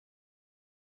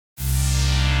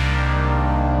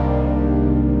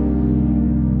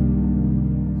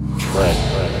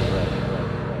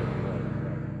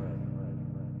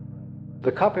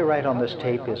The copyright on this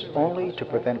tape is only to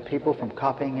prevent people from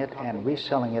copying it and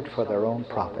reselling it for their own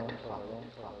profit.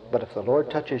 But if the Lord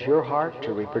touches your heart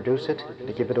to reproduce it,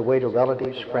 to give it away to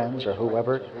relatives, friends, or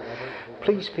whoever,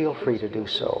 please feel free to do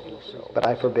so. But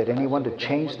I forbid anyone to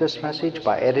change this message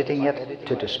by editing it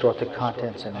to distort the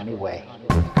contents in any way.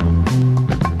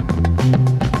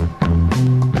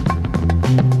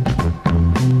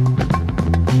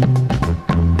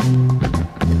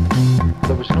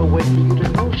 There was no way for you to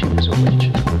know she was a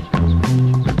witch.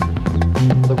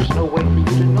 There was no way for you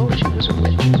to know she was a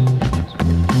witch.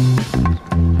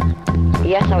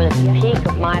 Yes, I was at the peak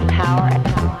of my power.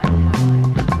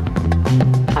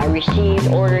 I received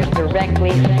orders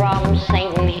directly from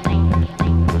Satan.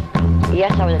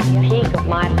 Yes, I was at the peak of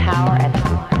my power.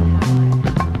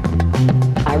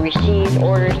 I received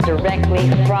orders directly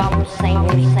from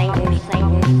Satan. He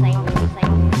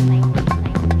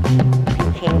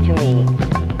came to me.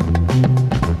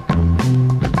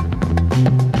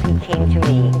 He came to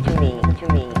me.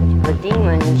 The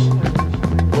demons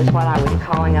was what I was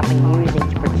calling up and using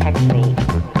to protect me.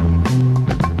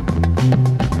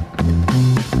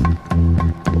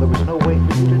 Well, there was no way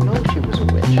for you to know she was a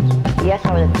witch. Yes, I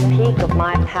was at the peak of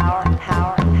my power.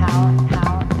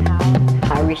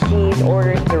 I received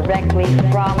orders directly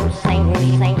from Satan.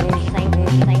 He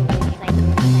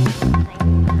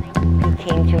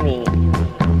came to me.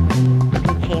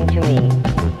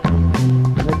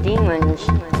 The demons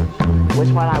was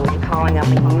what I was calling up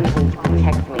and using to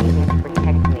protect me.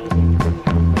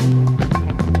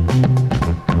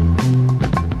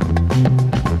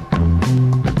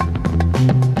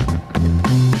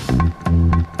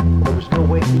 There was no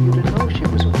way for you to know she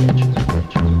was a witch.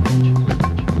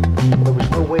 There was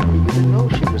no way for you to know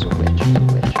she was a witch.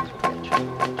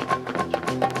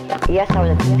 Yes, I was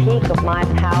at the peak of my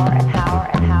power.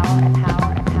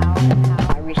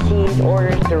 I received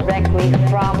orders directly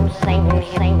from Satan.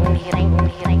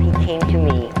 He came to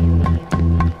me.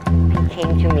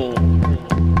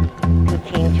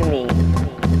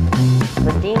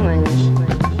 The demons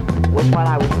was what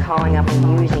I was calling up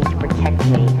and using to protect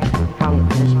me from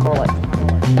this bullet.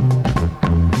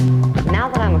 Now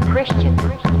that I'm a Christian,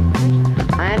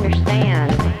 I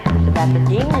understand that the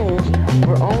demons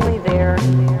were only there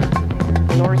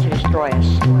in order to destroy us.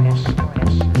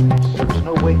 There was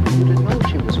no way for you to know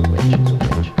she was a witch.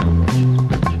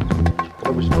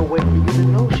 There was no way for you to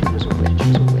know she was a witch.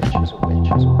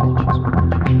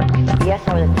 Yes, I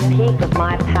was at the peak of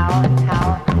my power.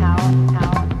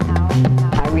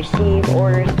 I received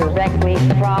orders directly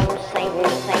from Satan.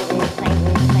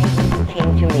 He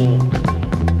came to me.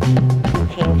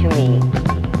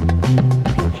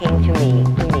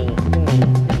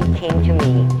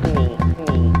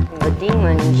 The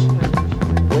demons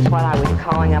was what I was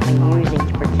calling up and using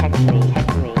to protect me.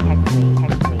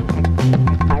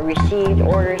 I received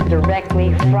orders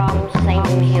directly from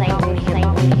Satan. He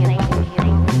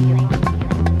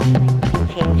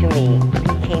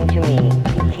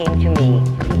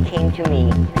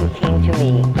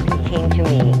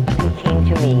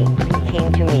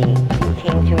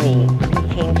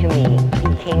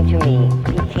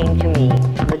came to me.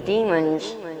 The demons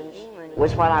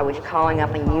was what I was calling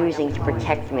up and using to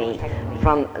protect me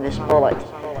from this bullet.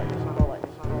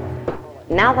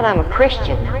 Now that I'm a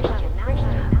Christian,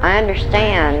 I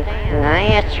understand, and I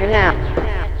answer now.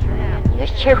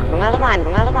 Just cheer from another line.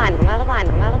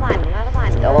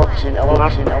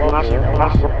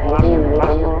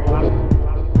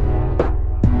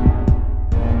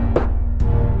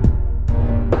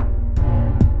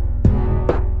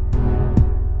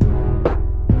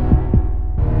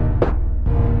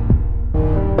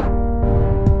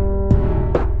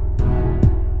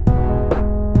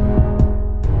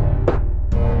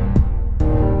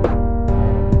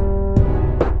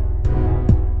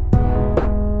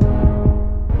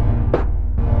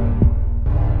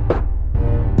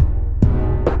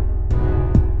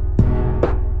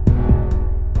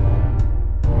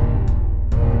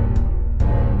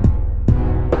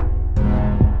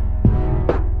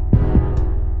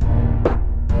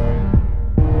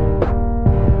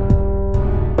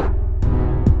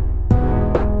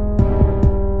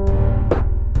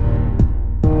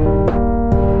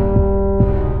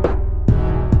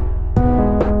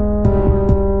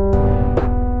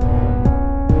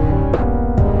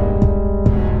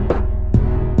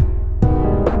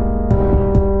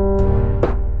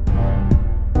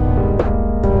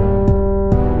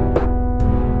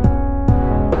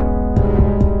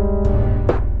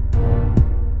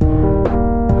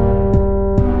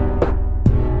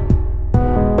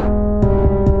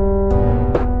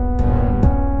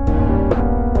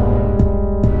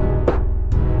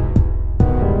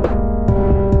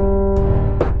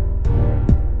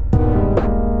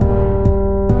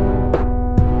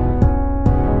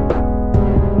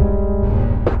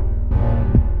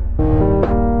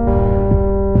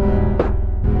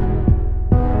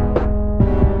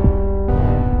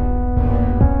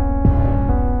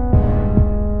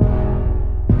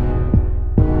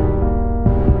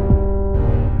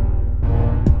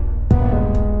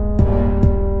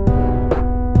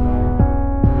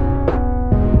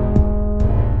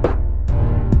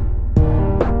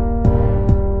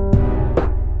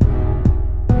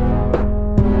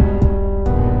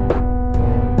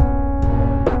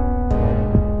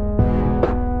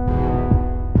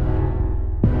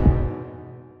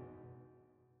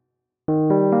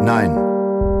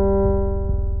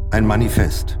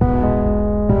 Manifest.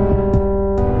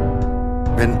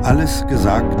 Wenn alles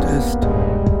gesagt ist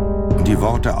und die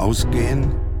Worte ausgehen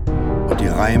und die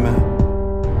Reime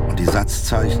und die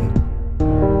Satzzeichen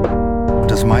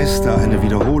und das meiste eine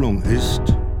Wiederholung ist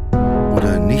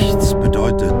oder nichts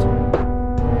bedeutet,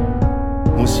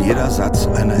 muss jeder Satz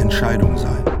eine Entscheidung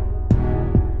sein.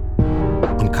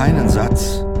 Und keinen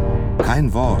Satz,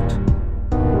 kein Wort,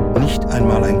 nicht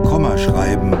einmal ein Komma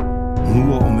schreiben,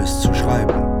 nur um es zu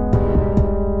schreiben.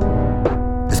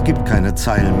 Es gibt keine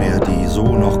Zeilen mehr, die so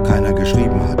noch keiner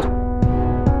geschrieben hat.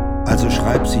 Also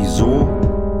schreib sie so,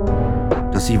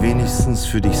 dass sie wenigstens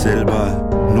für dich selber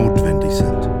notwendig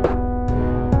sind.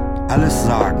 Alles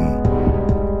sagen,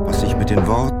 was sich mit den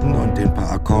Worten und den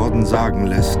paar Akkorden sagen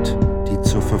lässt, die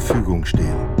zur Verfügung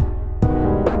stehen.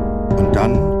 Und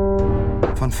dann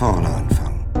von vorne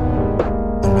anfangen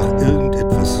und nach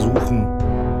irgendetwas suchen,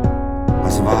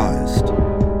 was wahr ist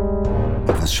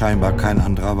und was scheinbar kein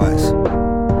anderer weiß.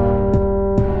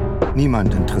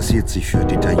 Niemand interessiert sich für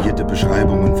detaillierte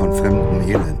Beschreibungen von fremdem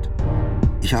Elend.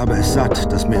 Ich habe es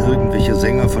satt, dass mir irgendwelche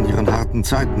Sänger von ihren harten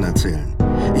Zeiten erzählen.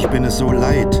 Ich bin es so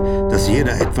leid, dass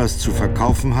jeder etwas zu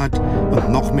verkaufen hat und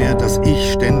noch mehr, dass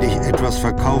ich ständig etwas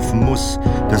verkaufen muss.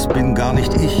 Das bin gar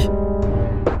nicht ich.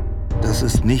 Das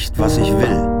ist nicht, was ich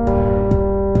will.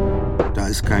 Da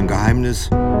ist kein Geheimnis.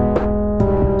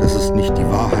 Das ist nicht die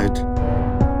Wahrheit.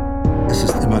 Es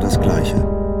ist immer das Gleiche.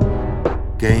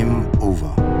 Game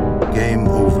over. Game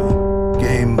over.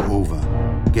 Game over.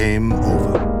 Game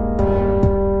over.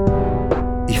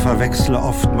 Ich verwechsle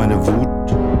oft meine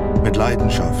Wut mit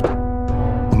Leidenschaft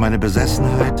und meine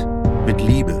Besessenheit mit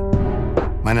Liebe,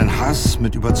 meinen Hass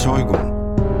mit Überzeugung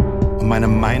und meine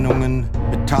Meinungen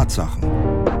mit Tatsachen.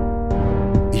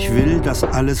 Ich will, dass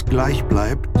alles gleich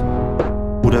bleibt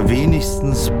oder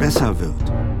wenigstens besser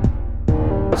wird.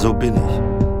 So bin ich.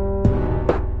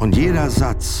 Und jeder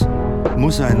Satz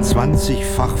muss ein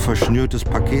 20-fach verschnürtes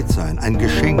Paket sein, ein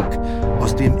Geschenk,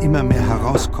 aus dem immer mehr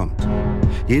herauskommt.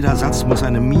 Jeder Satz muss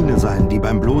eine Mine sein, die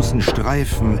beim bloßen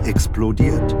Streifen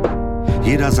explodiert.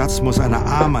 Jeder Satz muss eine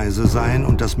Ameise sein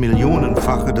und das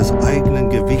Millionenfache des eigenen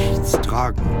Gewichts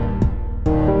tragen.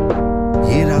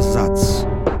 Jeder Satz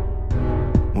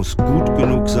muss gut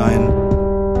genug sein,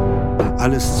 um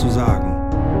alles zu sagen,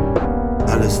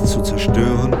 alles zu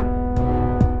zerstören,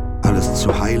 alles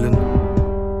zu heilen,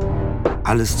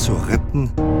 alles zu retten,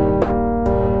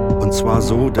 und zwar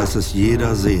so, dass es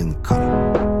jeder sehen kann.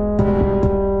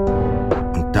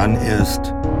 Und dann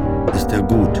erst ist er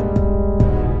gut.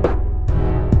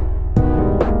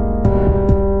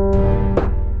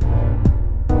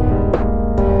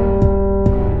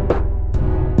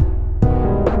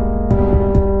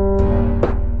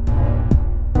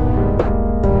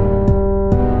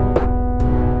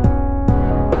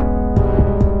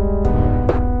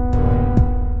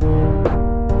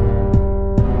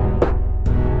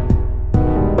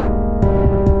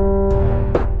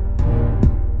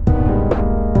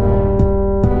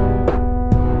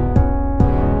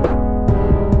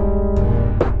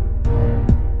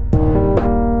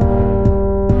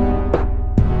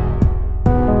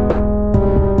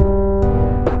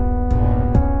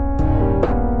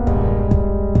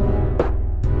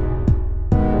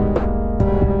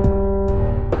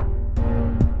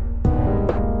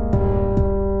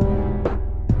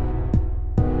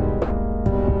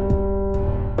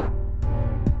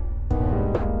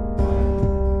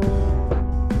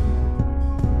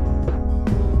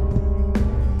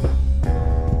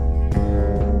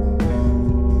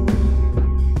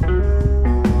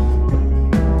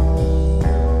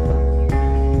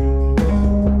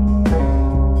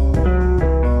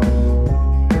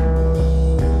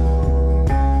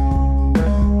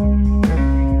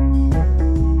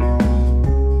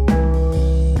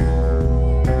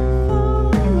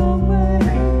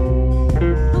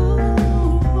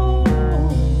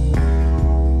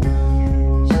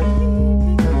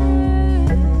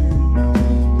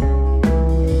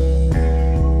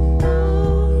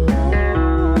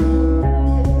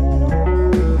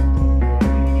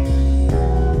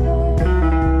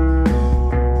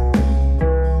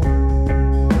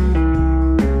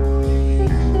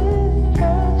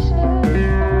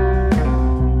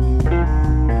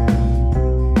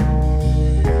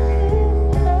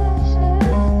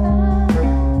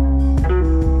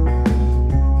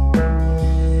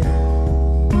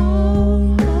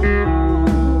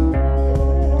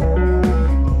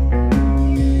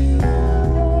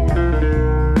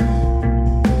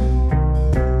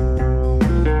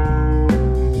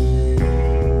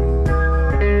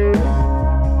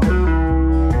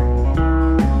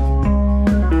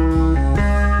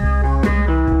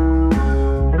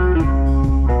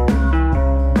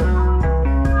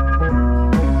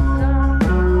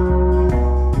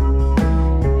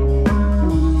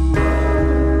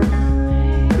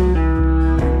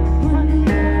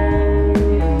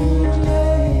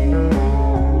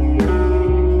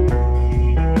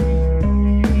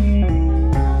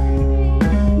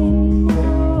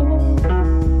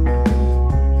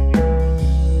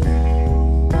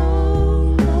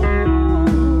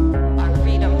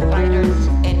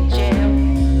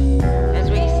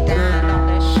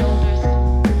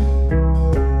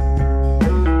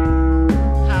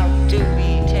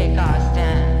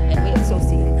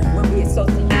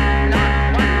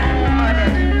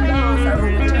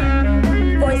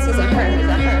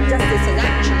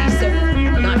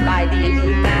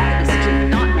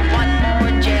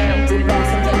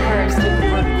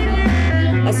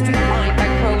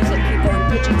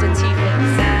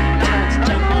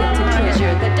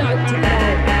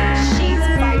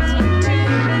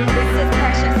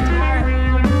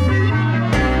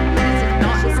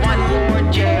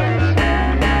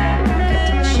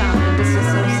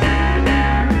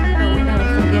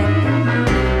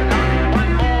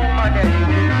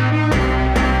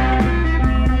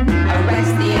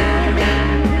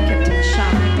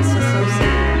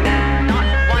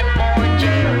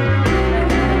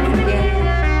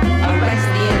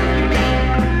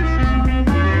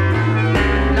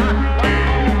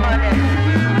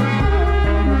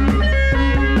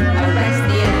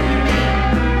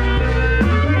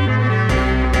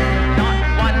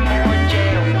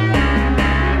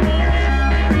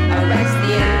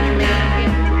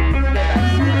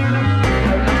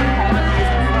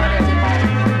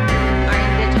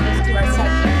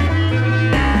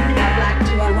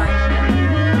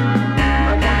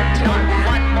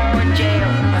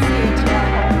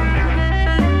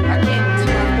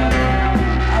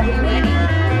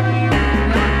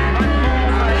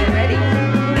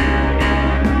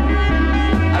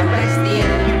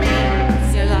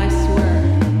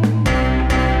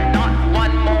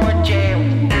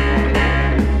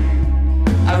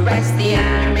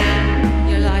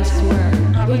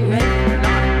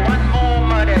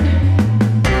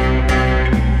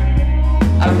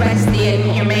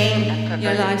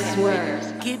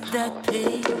 Skip that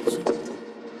page.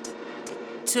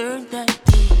 Turn that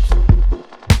page.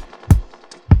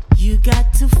 You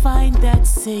got to find that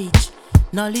sage.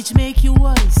 Knowledge make you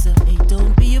wiser. Hey,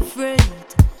 don't be afraid.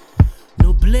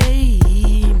 No blame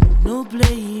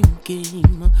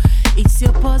game. It's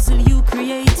your puzzle, you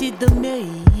created the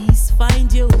maze.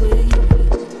 Find your way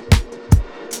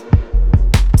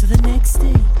to the next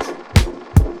stage.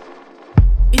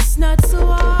 It's not so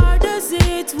hard as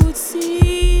it would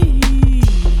seem.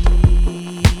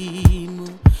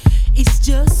 It's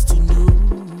just to know.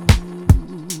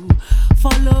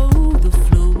 Follow the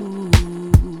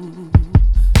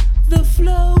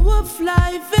flow of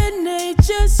life and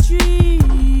nature's stream.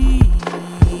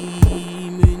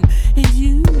 And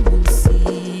you will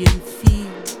see and feel.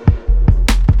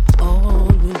 All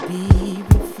will be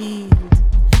revealed.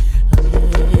 Oh,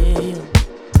 yeah.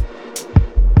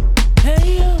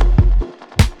 Hey yo,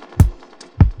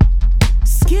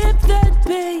 skip that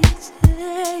page.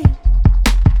 Hey,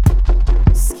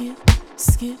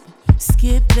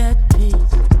 skip that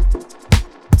page.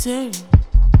 Turn.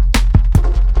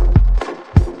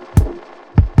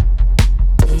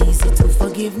 Easy to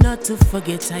forgive, not to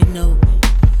forget. I know.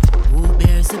 Who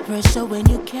bears the pressure when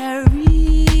you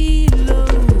carry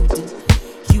load?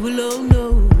 You alone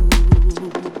know.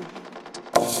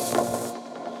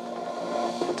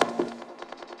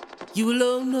 You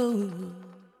alone know.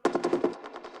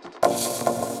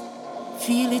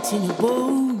 Feel it in your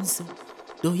bones,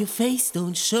 though your face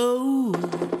don't show.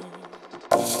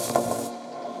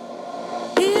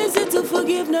 Easy to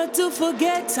forgive, not to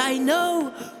forget. I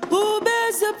know. Who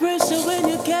bears the pressure when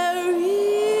you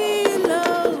carry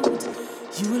load?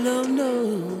 You alone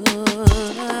know.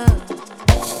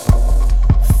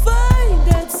 Find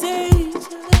that sage.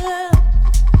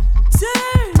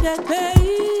 Turn that page.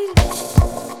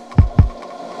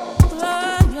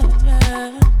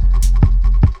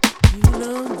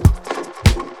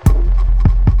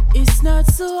 It's not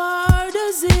so hard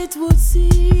as it would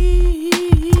seem.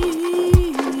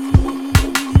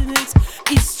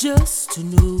 It's just to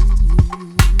know.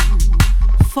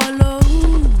 Follow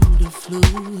the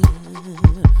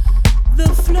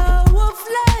flow of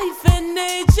life and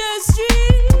nature's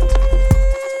stream,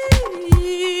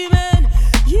 and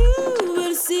you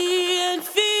will see and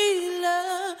feel.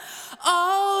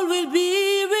 All will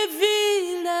be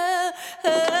revealed.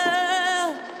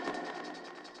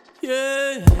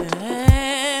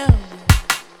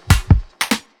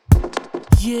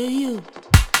 Yeah, you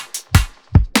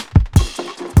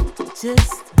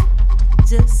just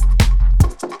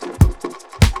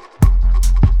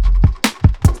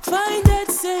find that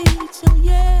sage, oh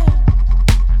yeah.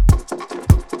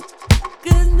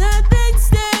 'Cause nothing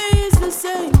stays the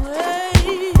same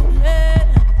way. Yeah.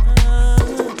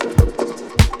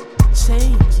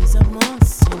 Change is a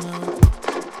must, you know.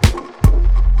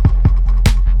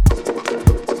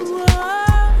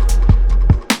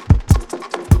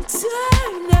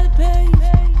 Turn that page.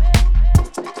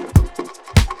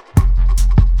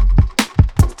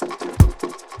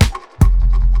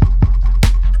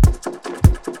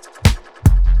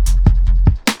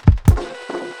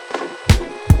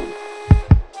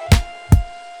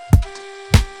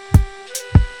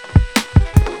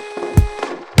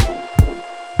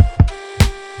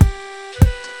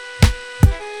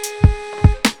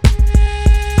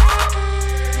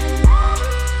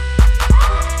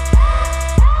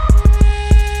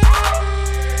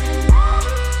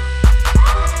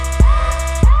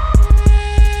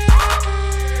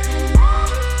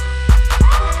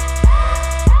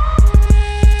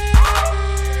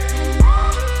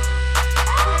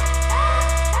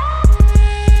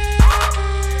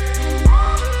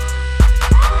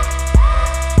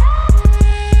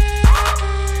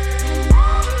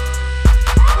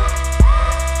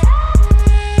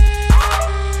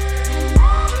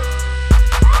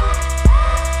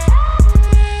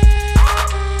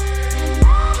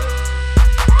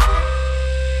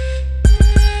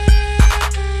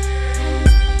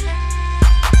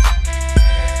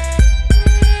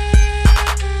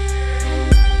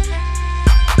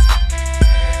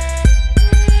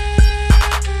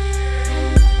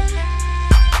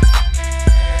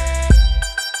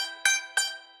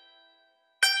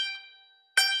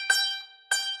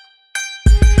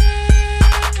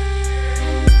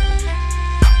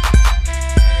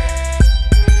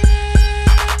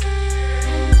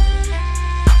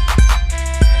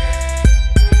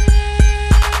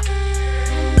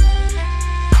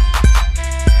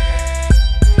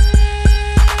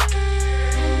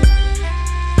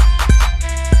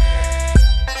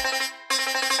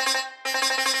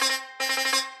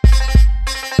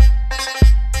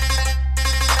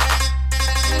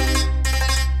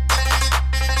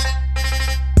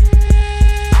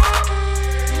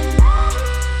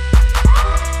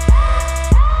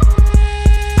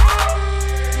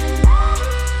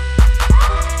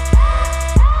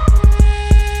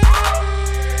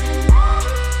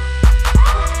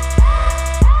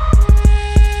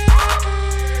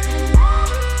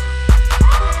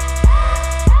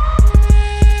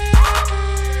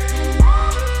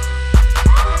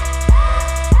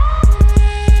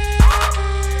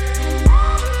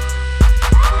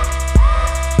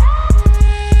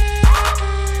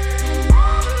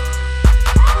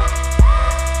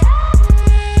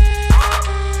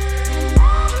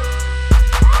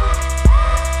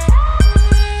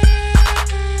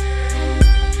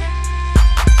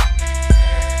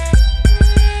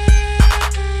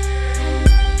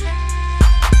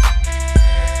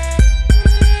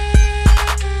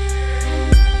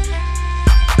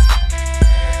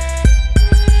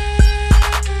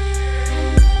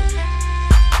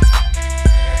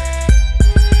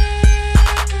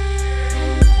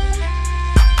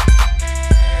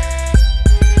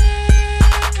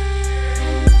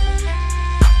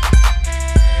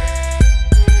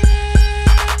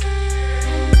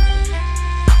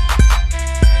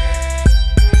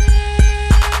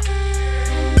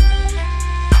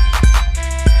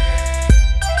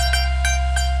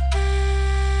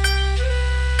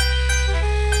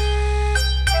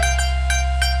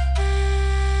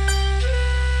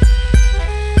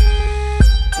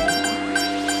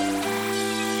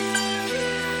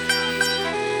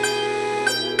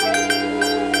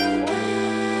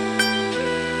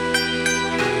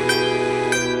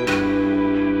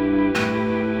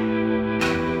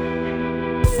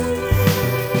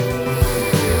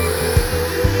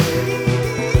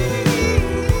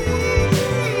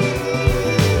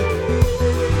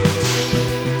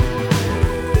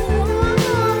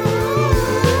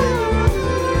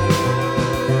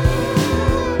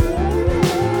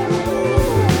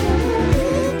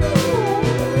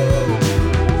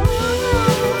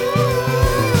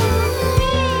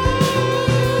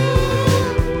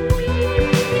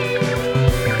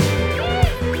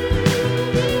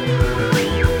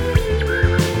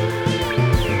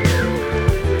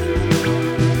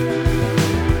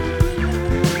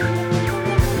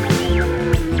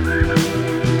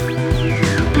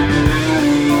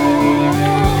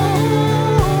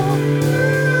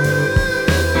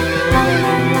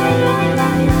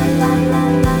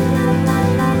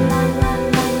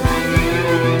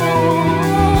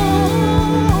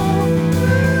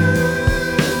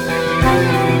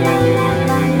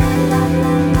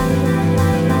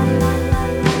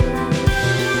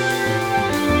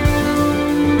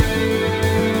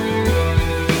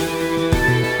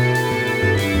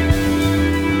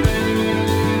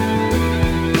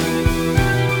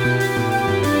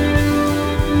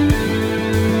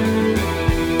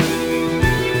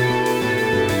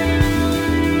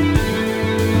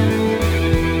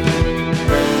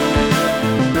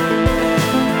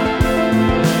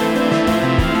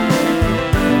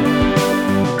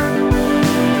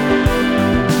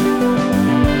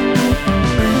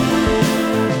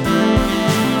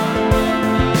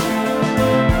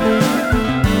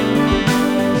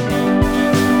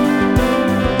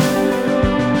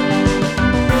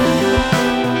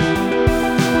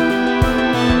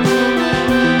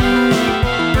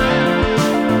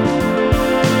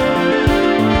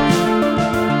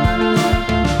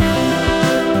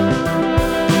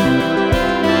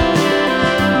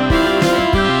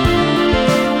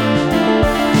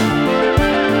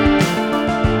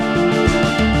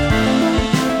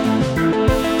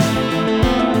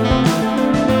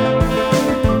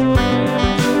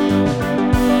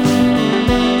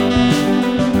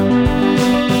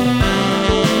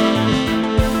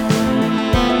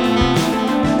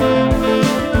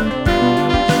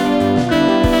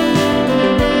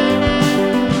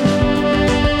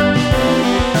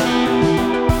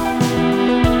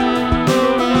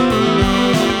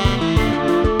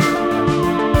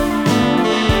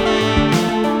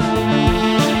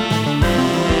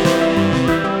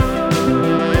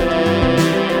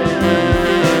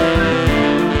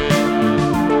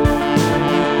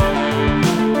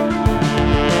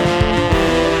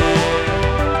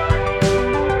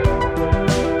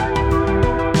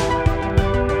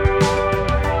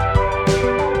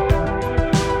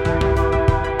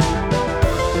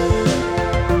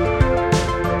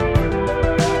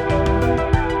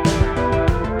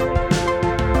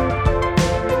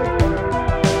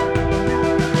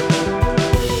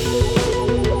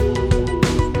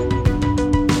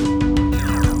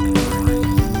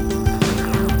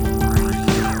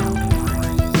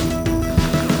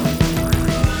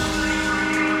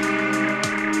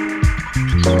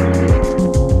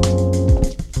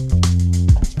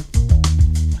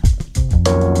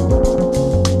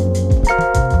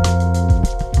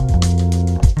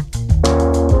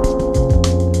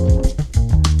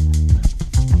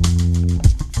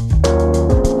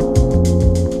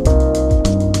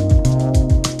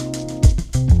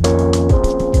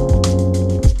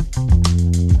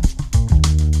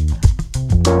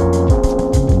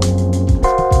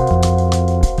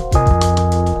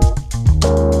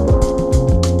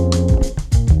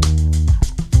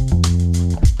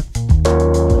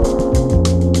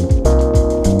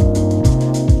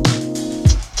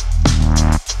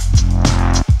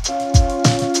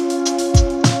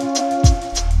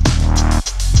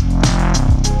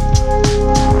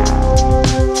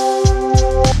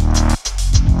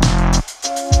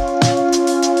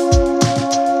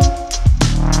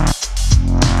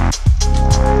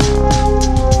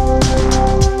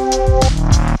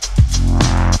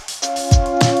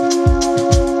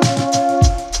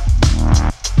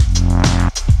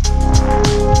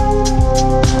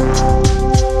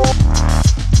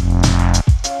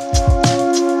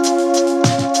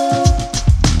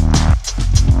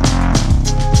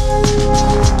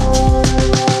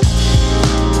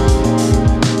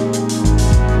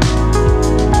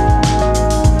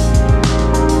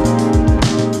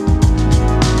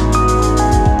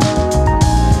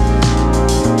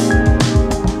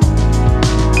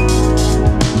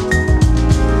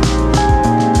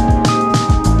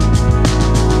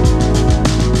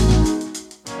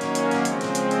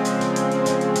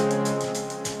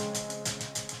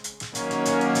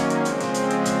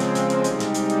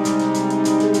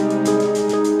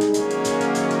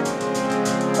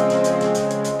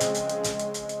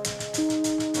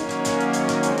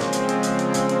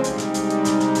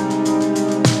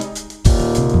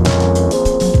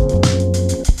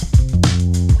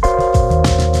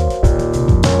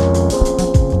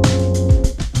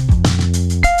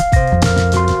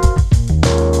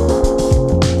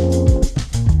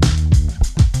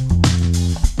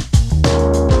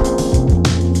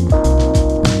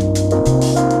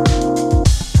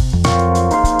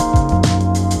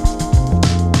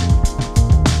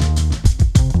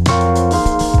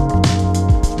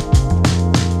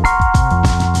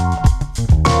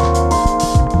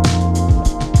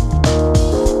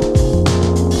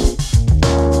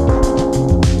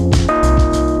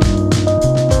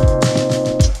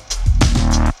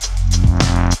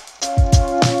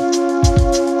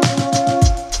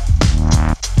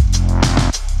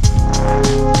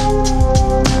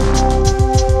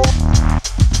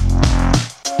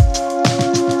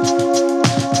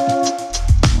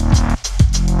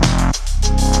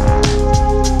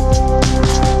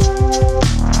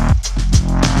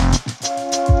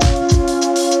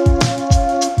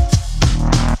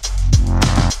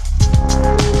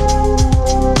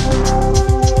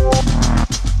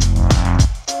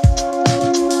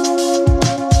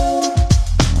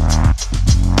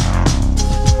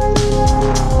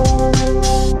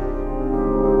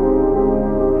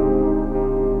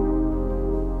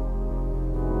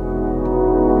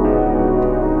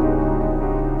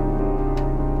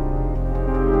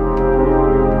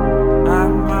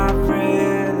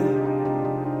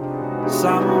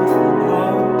 something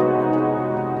old.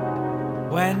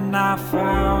 When I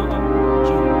found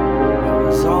you, I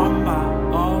was on my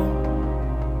own,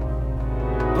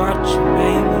 but you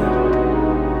made me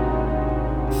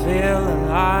feel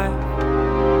alive.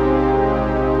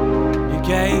 You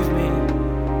gave me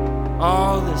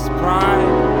all this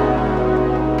pride.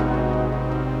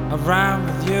 I ran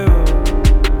with you,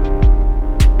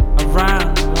 I ran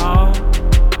alone,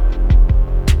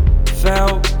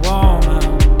 felt warm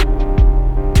out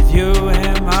with you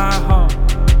in my home.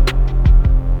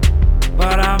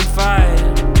 But I'm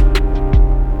fighting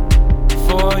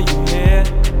for you here.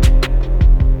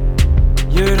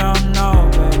 You don't know,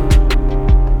 babe,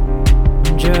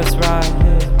 I'm just right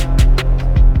here.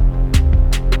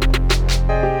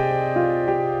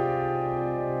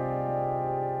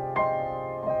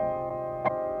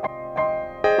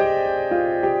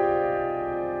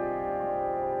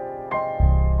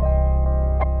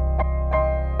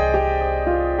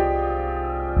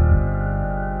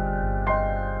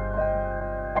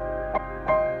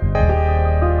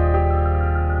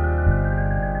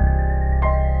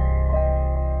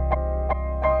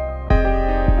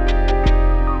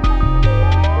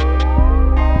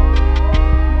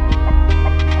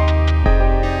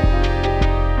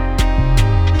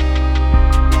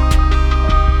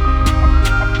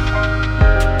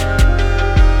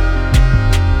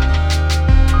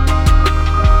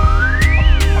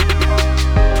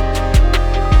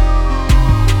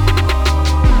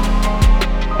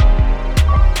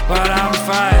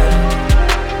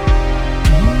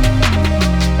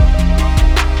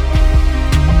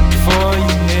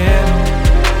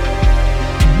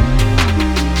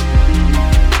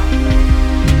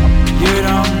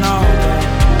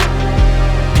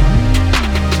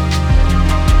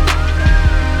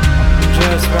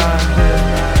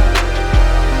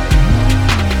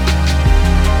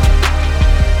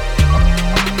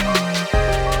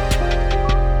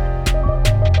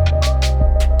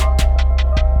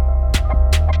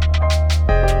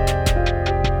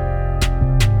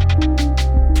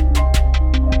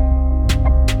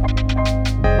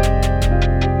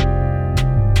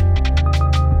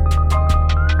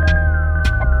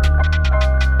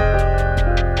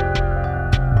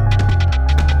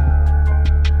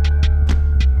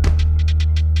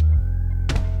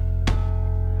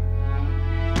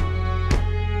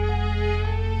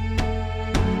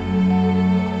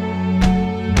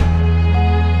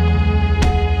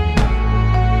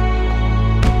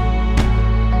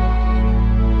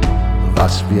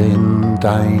 Was wir in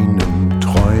deinen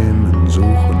Träumen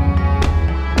suchen.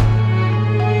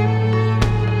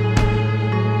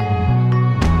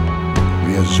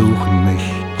 Wir suchen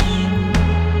nichts,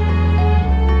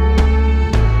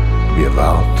 wir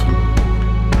warten.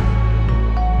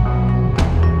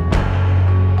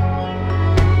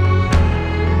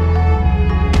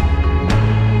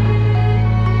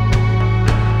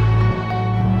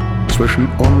 Zwischen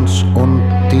uns und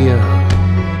dir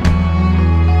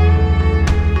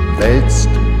wälzt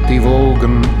die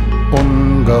Wogen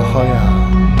ungeheuer.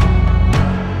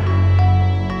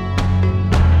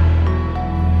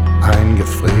 Ein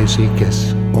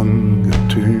gefräßiges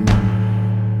Ungetüm.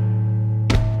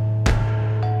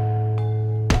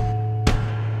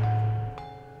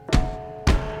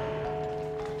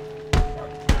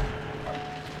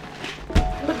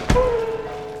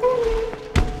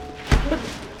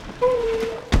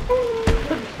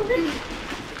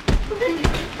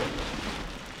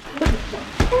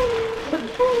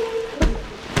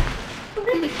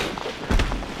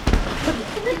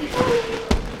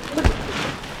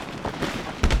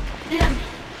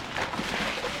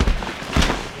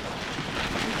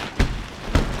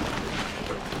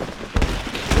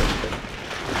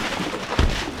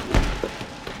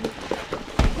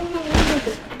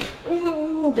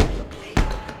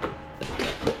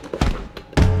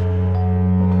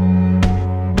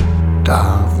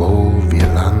 Da, wo wir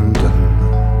landen,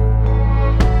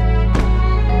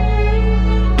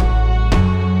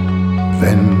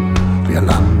 wenn wir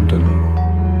landen,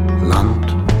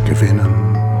 Land gewinnen.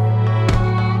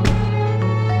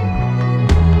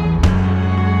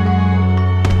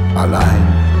 Allein,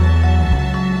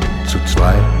 zu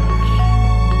zweit,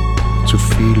 zu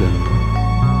vielen,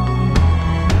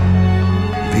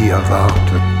 wie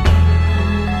erwartet,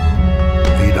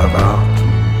 wieder warten.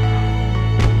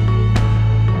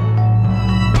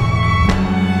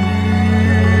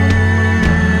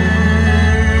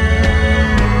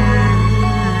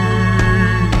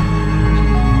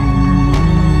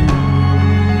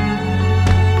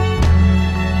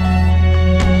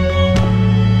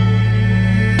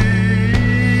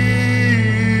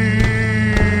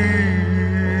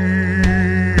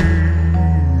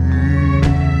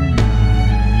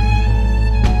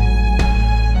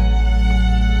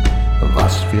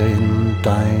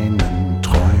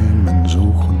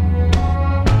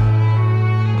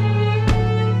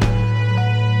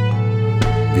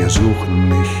 Wir suchen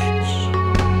nichts.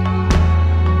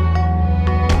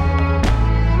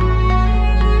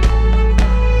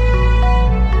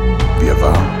 Wir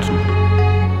warten.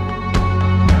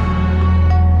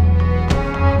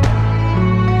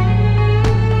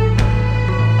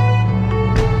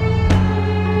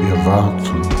 Wir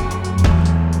warten.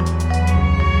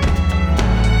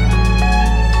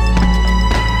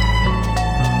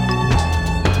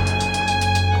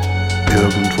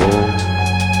 Irgendwo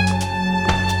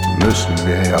müssen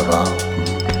wir ja warten.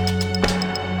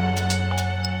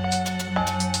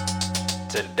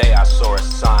 Today I saw a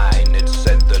sign, it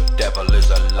said the devil is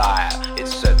a liar. It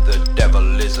said the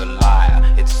devil is a liar.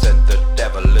 It said the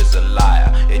devil is a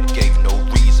liar. It gave no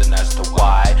reason as to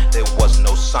why. There was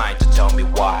no sign to tell me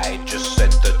why. It just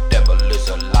said the devil is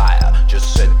a liar.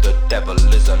 Just said the devil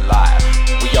is a liar.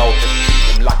 We all just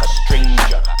treat him like a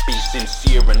stranger. Be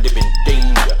sincere and live in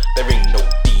danger. There ain't no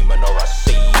demon or a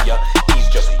savior. He's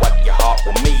just what your heart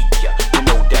will make ya. You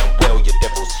know damn well your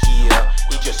devil's here.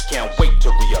 He just can't wait to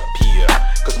reappear.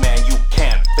 Cause man, you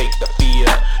can't fake the fear.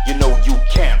 You know you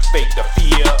can't fake the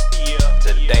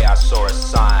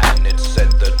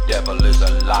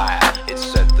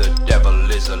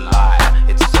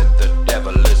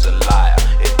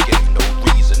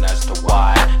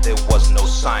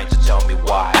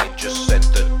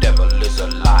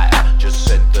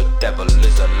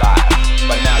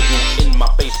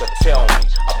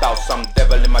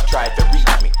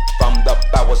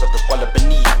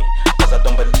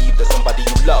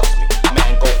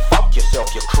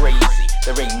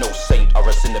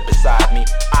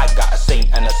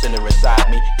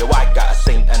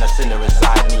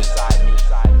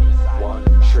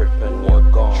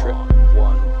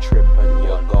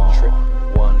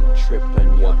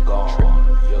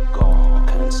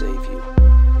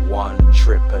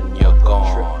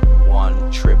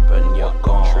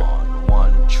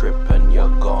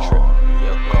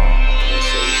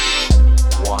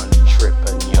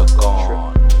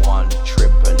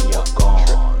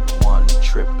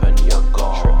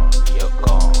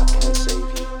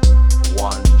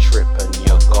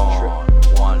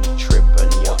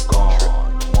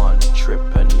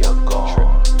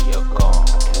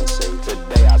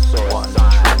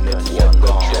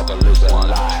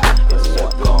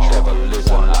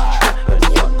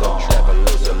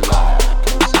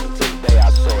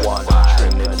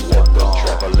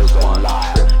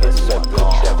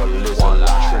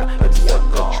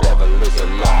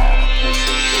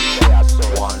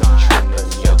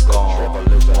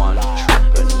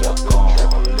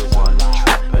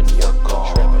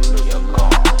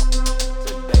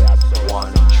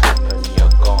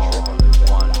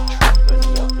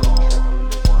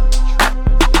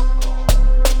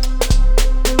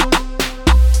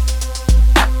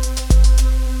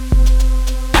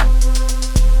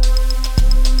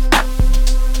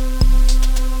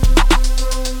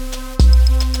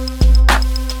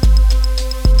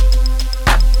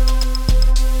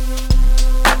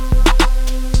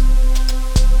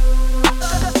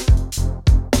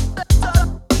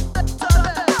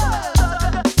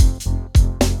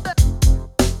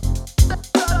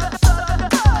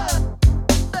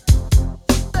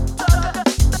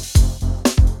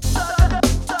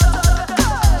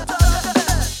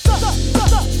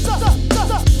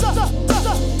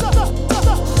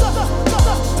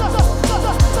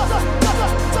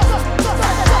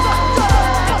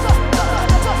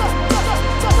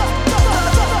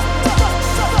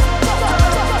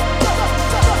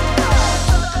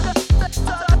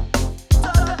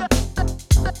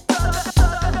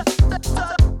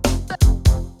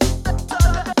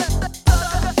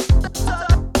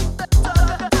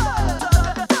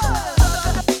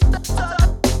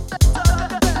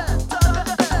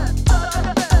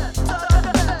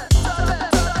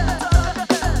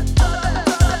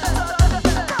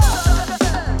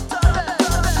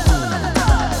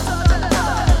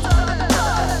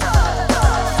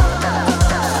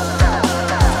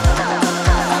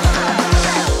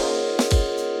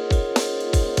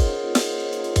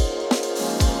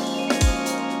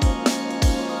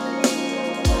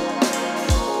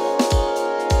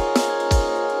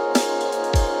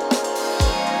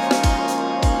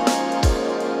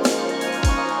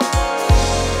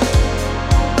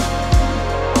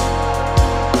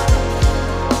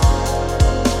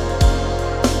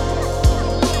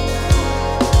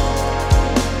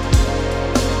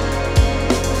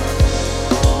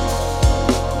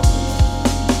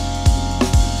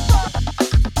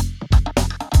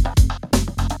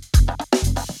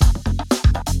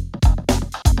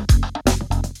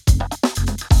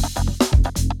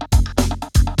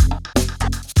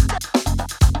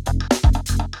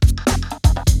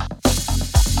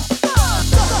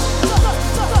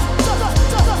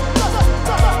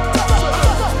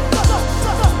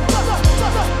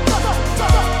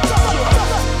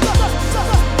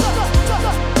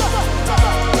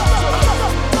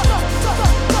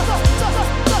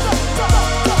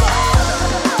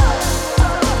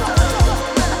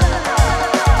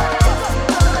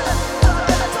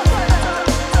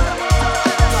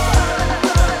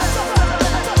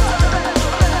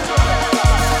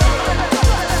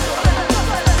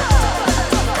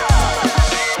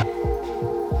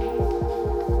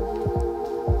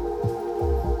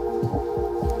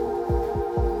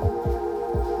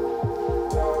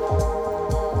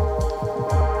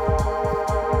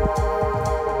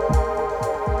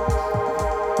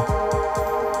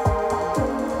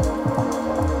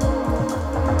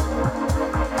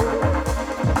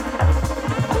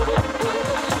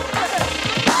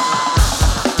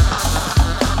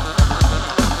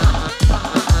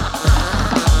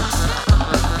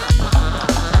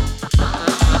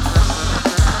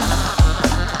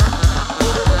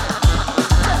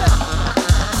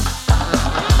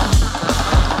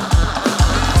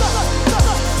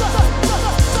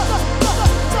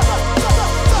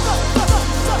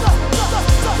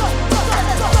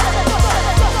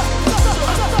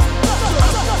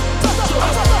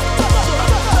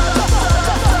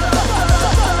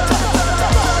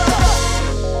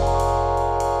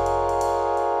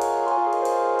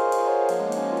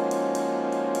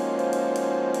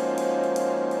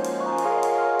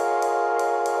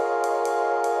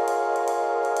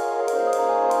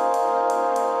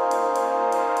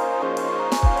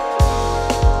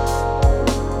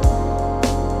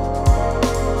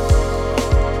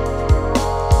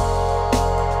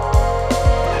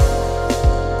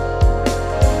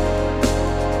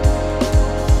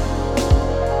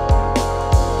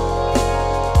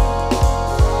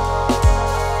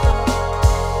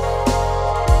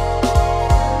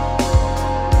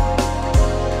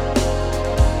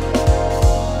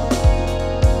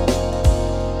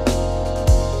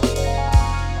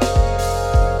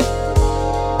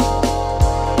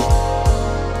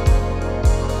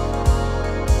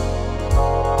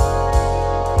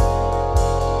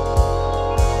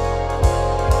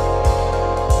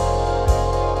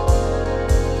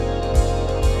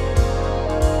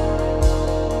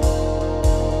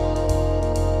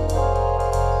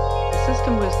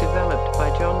system was developed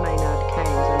by John Maynard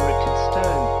Keynes and Richard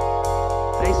Stone,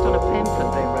 based on a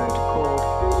pamphlet they wrote called,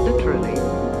 literally,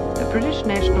 The British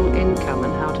National Income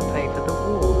and How to Pay for the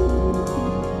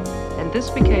War. And this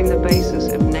became the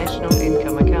basis of national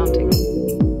income accounting.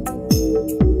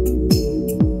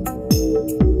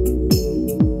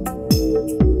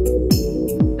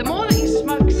 The more that you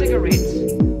smoke cigarettes,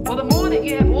 or the more that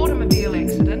you have automobile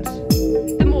accidents,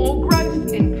 the more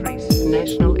growth increases.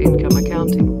 National income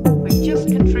accounting. We've just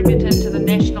contributed to the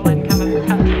national income of the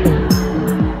country.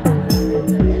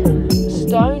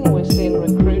 Stone was then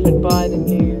recruited by the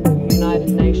new United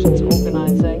Nations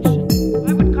organization.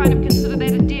 I would kind of consider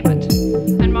that a debit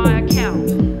in my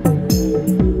account.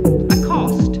 A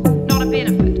cost, not a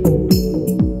benefit.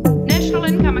 National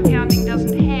income accounting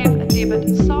doesn't have a debit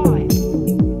side.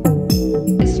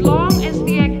 As long as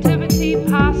the activity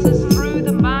passes through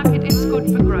the market, it's good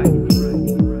for growth.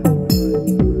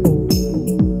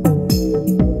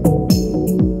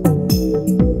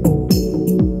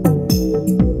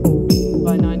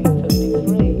 By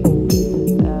 1953,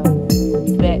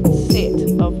 that set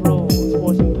of rules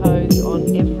was imposed on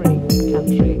every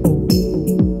country.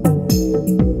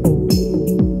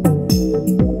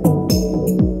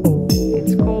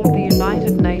 It's called the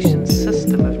United Nations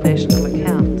System of National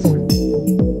Accounts.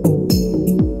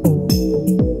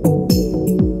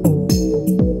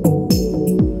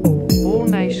 All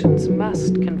nations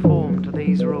must conform to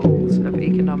these rules of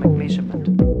economic measurement,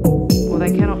 or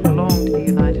they cannot belong to the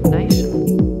United Nations.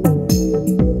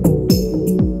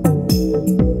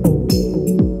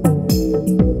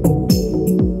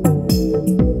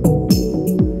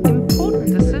 Important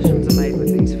decisions are made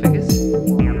with these figures,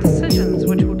 decisions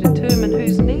which will determine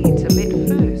whose needs are met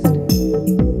first.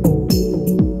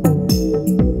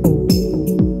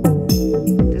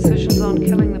 Decisions on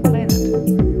killing the planet,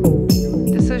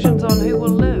 decisions on who will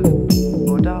live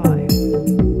or die.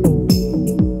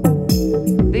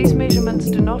 These measurements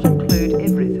do not include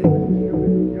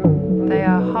everything. They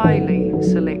are highly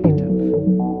selective.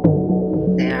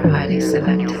 They are highly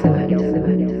selective.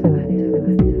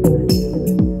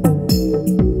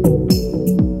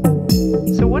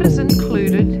 So what is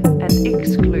included and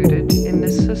excluded in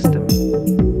this system?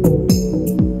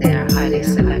 They are highly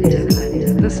selective.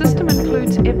 The system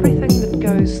includes everything that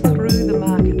goes through the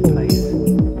marketplace.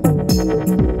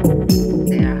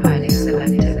 They are highly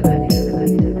selective.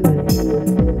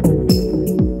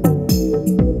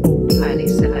 Highly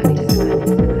selective.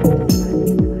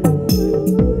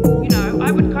 You know,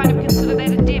 I would kind of consider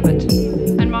that a debit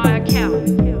in my account.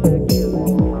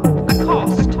 A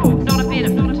cost, not a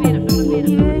benefit.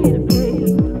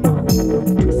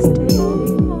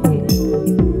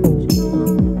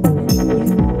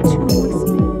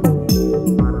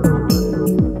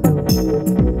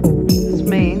 This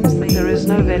means that there is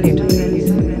no value to these.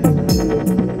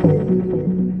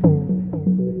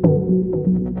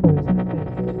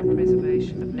 The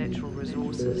preservation of natural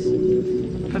resources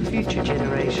for future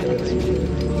generations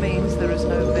means there is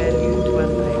no value to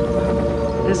unpaid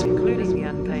work. This including the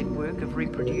unpaid work of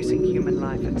reproducing human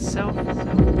life itself,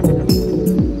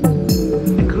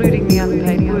 including the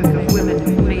unpaid work of women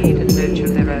who feed and nurture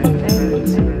their own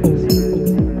families.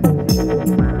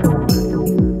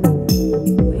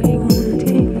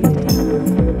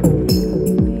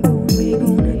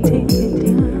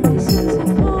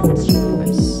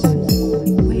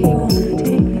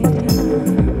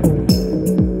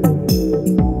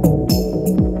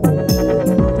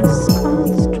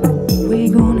 We're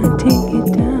gonna take it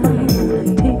down,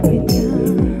 take it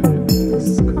down.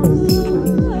 This construct.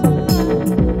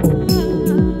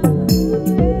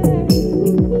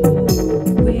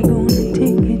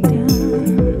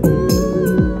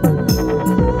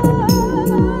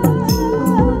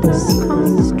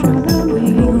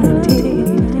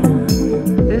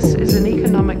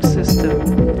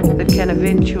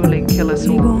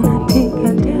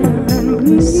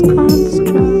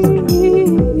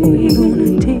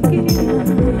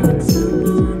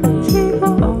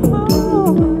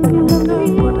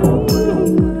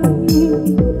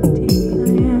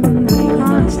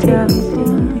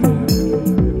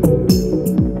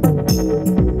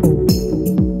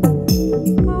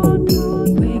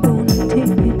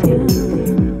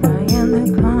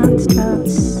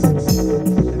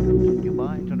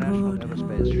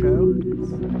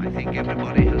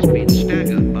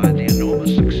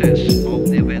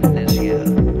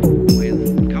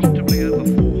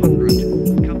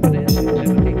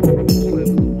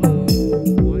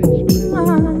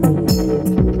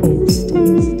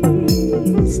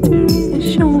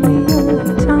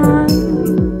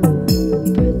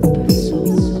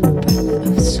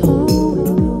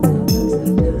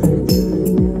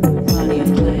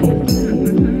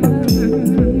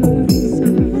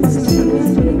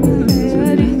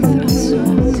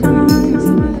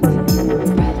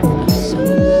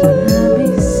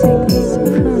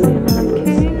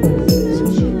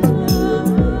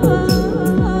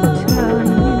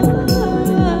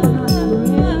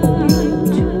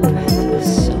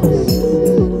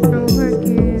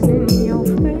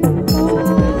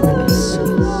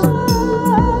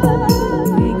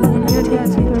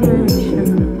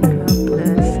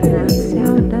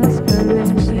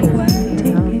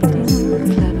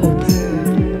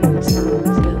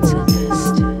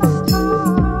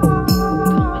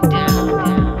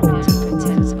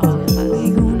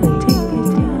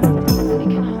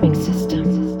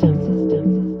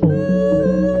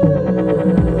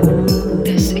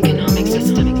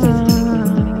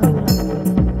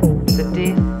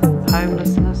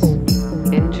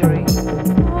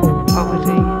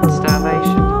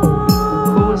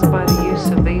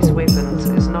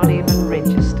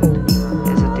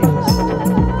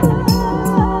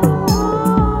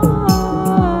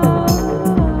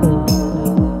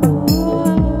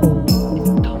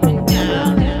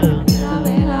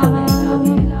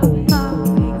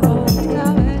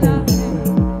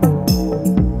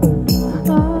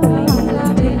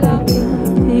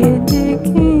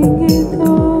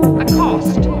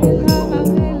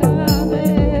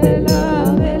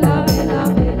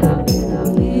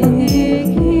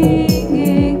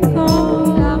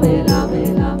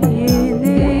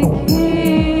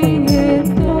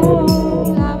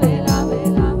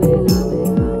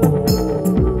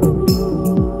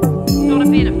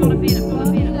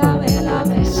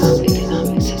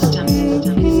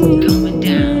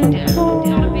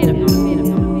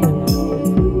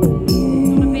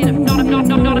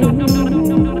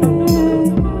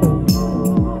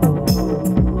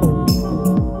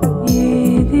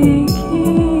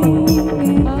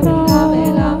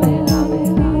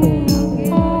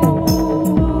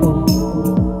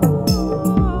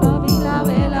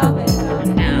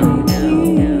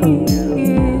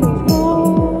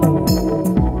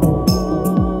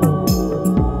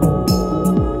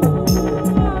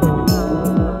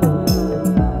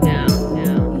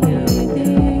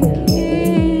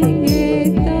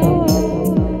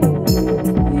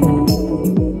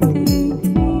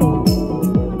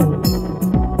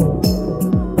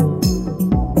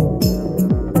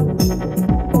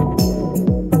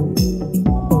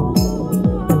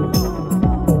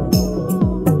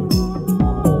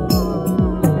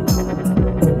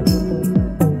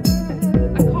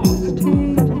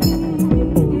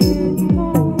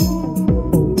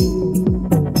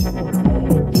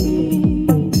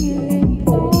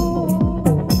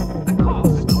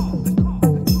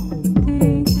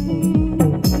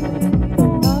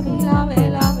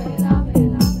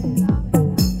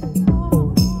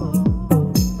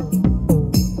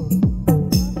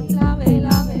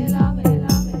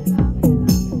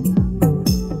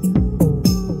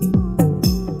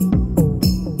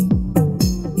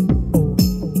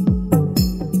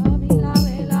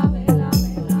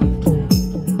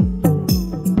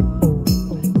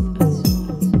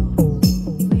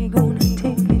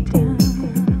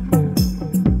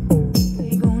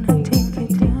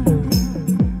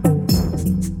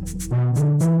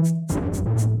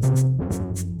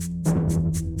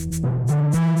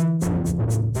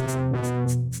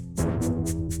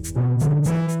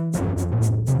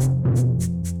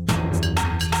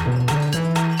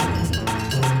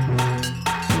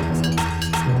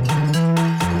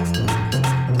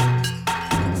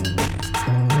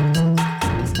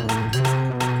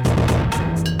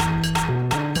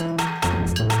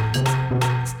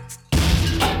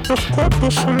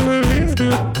 son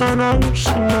delirios tan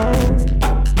alucinados?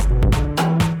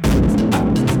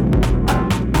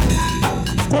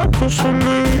 ¿Cuántos son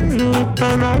delirios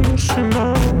tan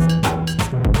alucinados?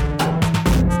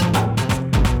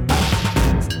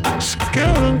 Se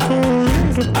quedan como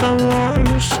delirios tan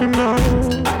alucinados.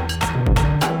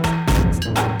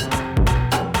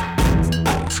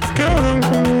 Se quedan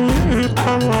como delirios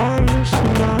tan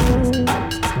alucinados.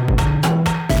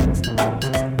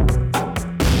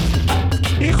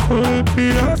 Hijo de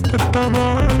pirata tan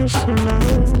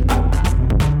alucinado.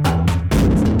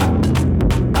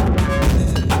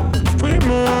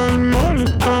 Fuimos al mall y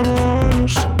estamos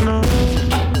alucinados.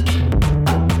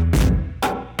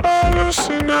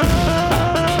 Alucinados.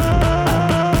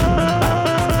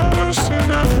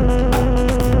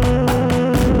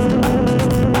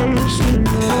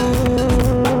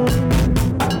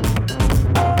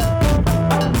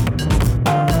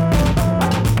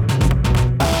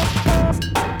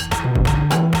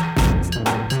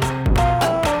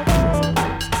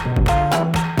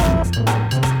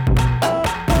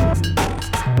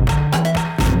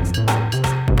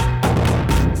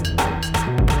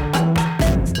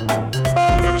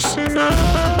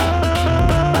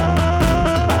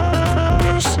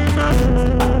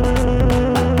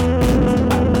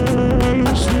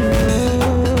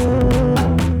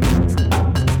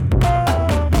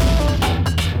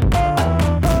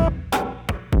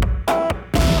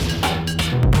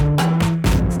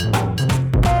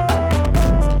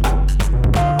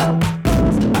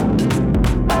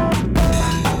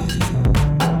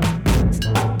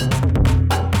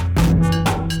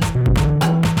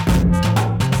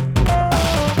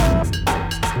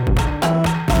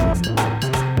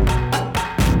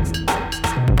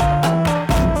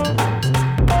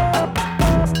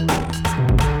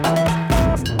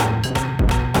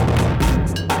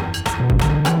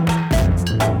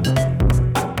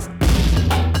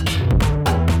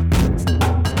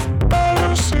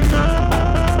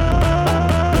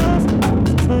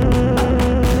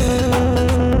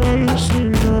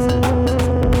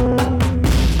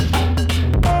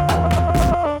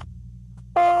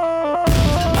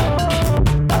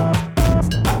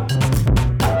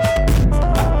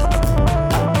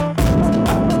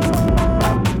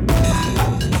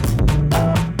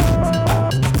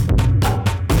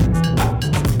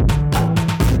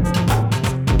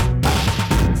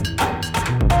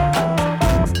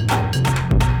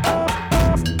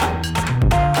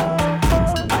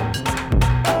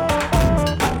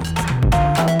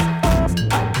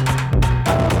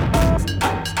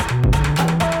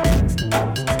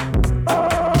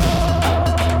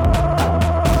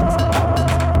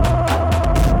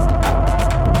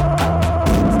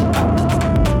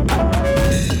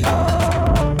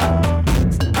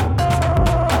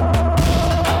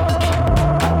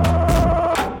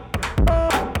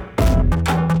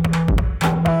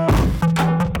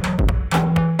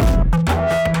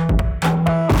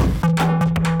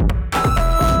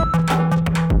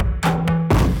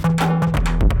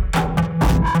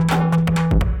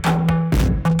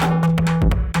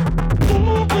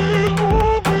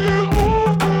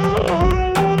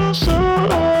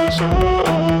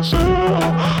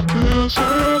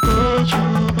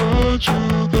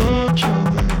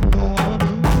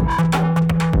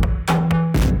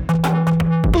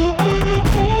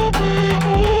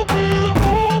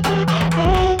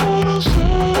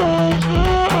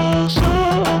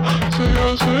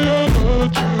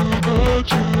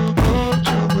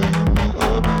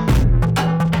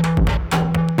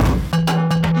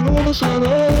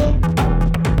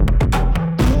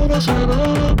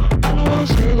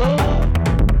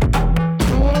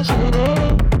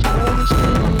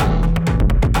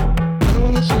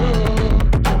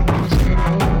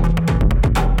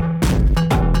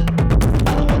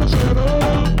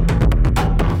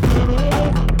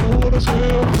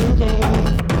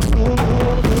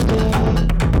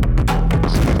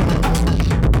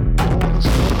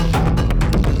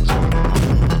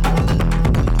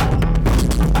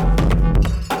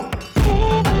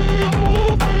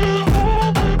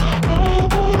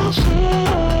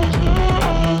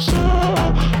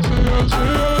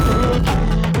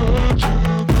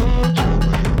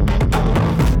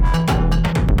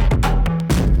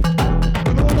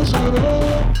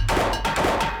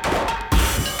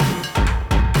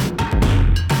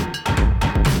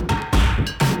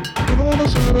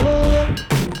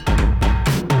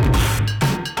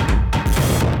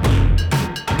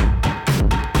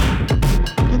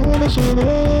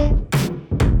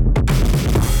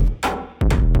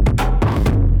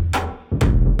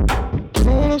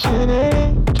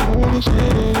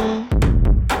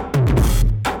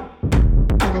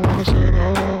 I don't wanna say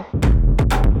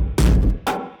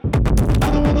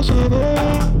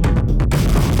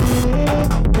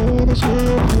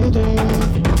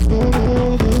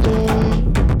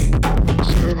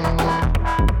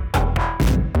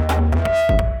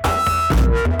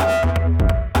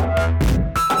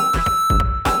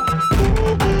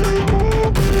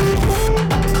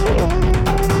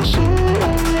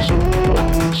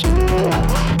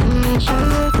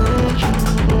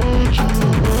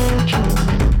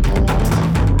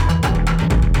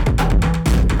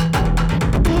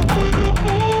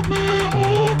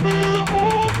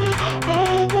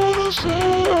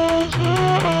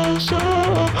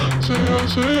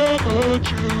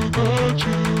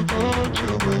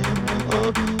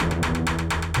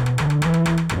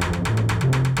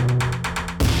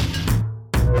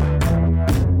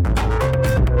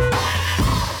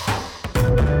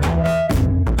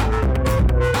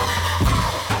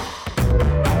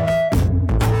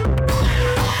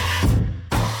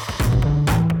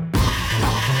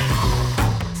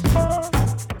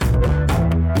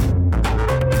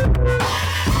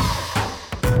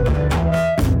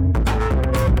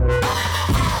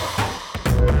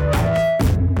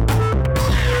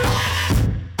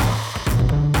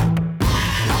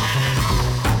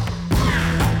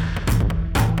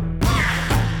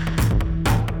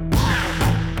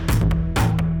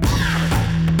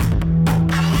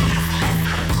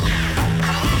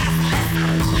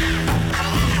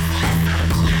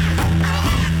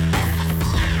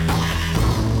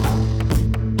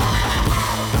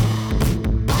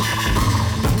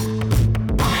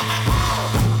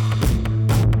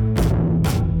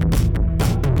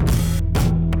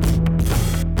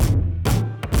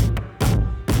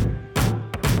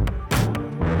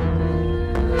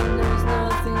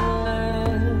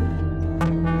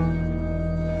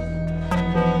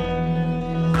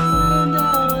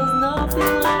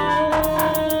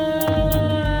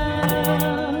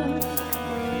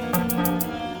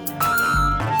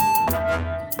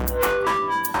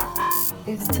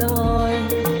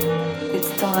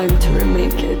time to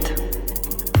remake it.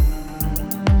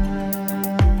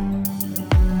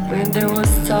 When there was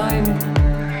time,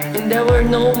 and there were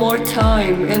no more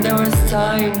time, and there was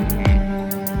time.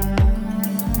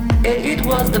 And it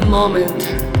was the moment,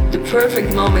 the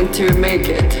perfect moment to remake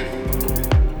it.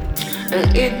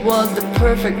 And it was the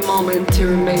perfect moment to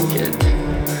remake it.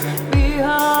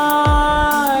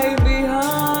 Behind, behind.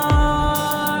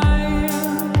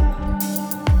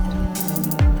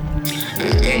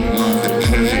 And it was the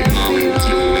perfect moment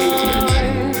to remake it.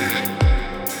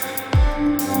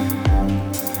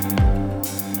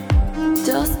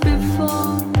 Just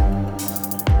before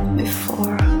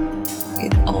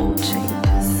it all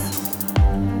changes.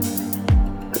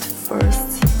 But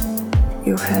first,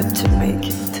 you have to make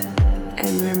it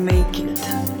and remake it.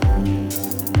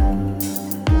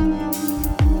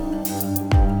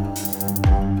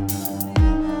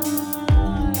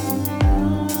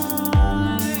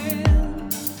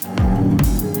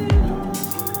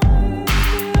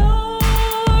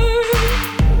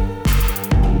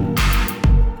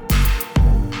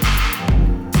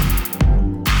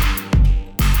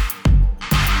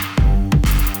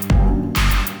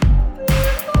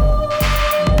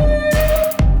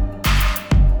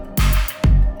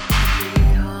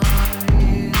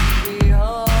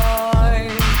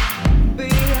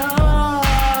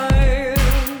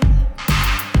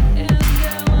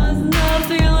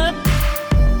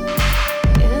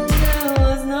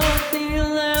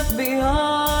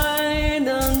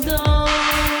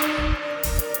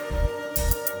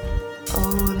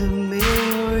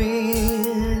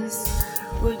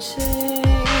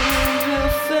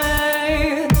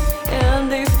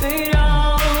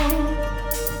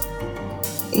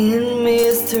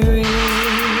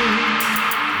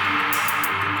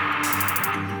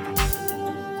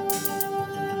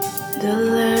 The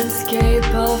landscape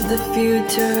of the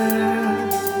future.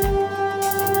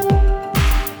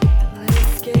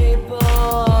 Landscape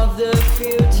of the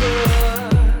future.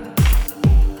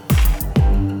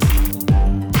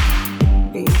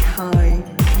 Behind,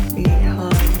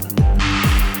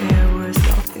 there was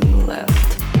nothing left.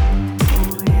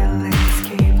 Only a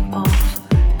landscape of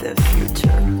the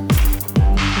future.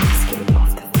 Landscape of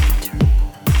the future.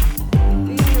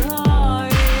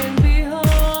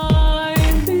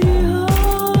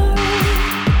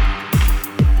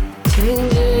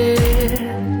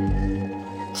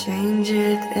 Change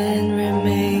it and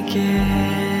remake it.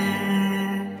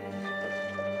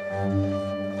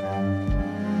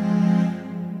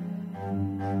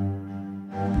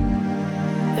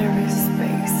 There is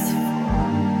space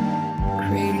for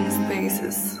creating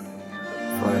spaces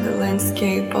for the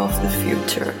landscape of the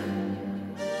future.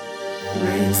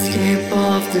 Landscape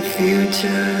of the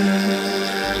future.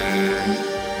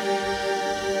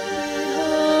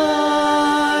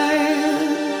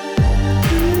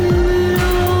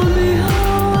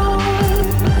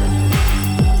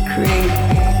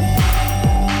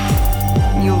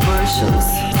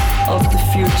 Of the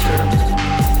future.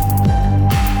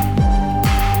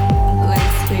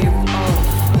 Landscape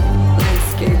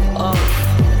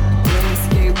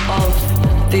of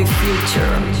the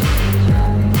future.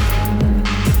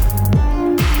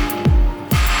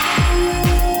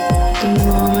 The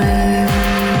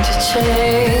moment to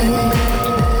change,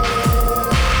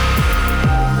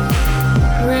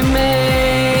 remain.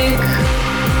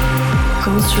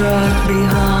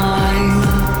 behind.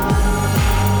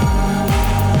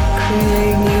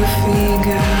 Create new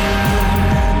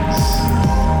figures,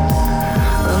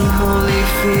 unholy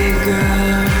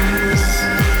figures,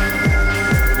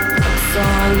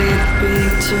 solid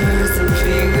pictures and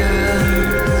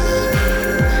figures,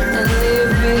 and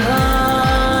leave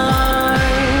behind,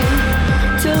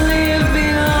 to leave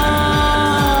behind.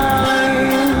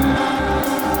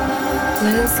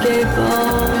 Landscape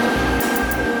of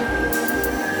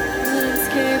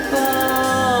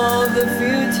the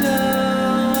future.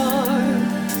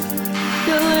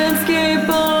 The landscape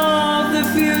of the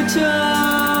future.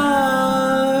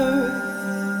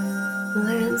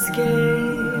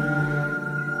 Landscape.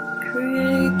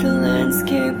 Create the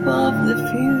landscape of the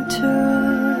future.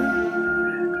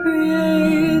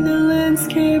 Create the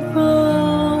landscape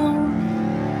of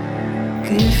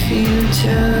the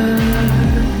future.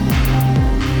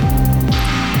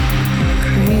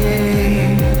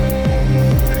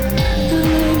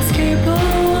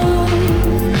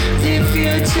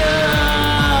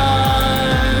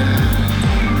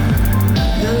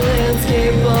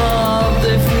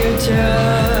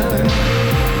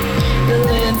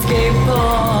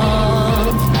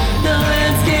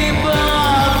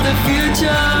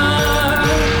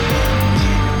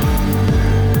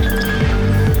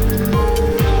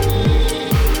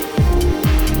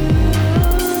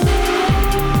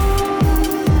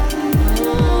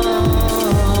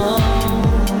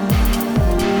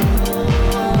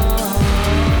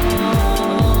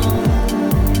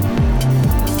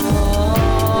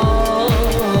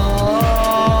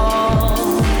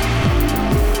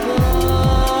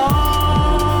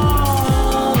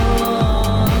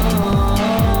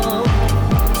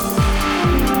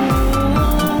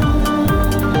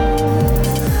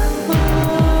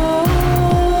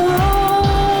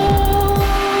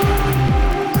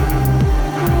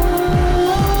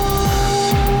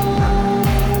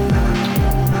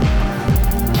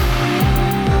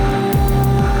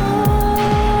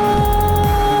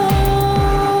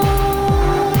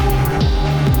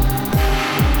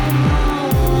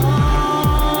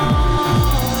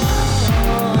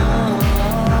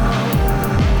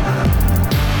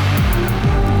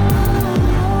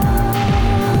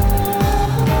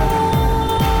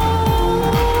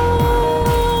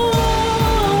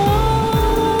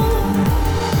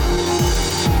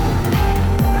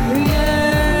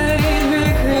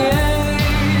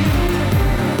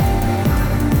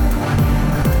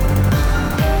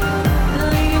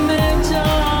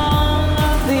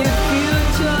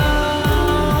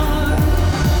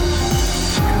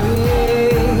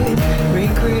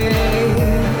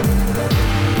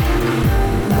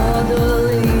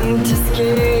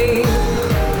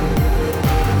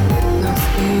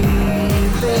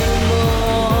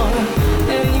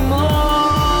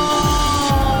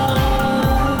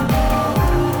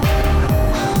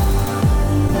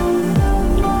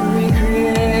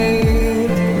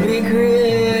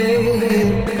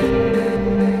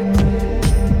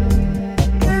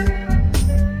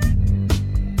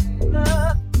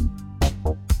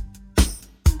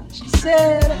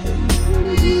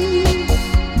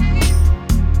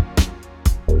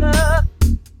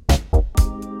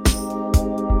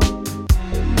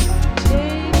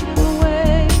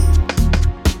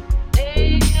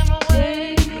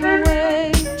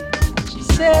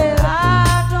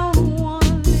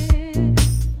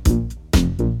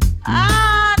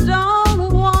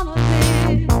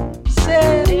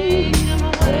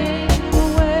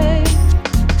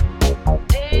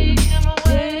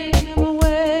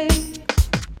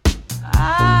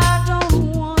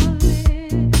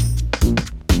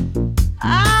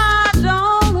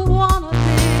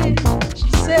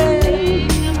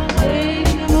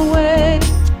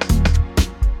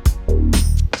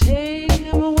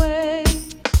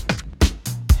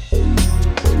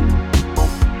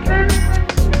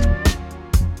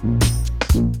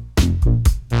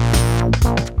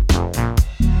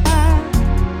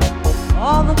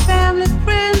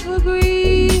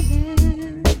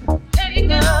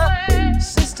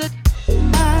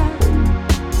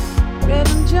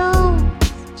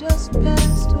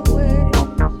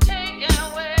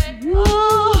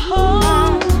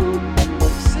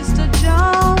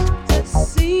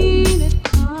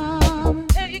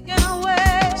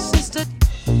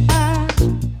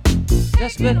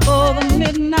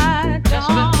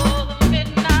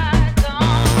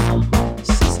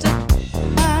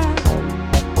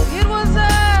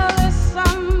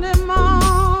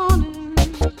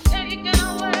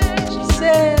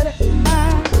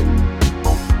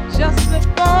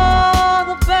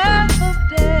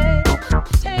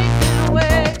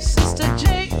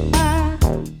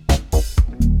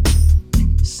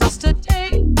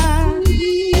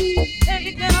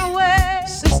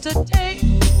 Sister, take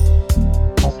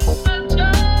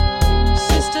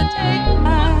Sister, take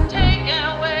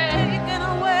taken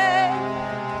away.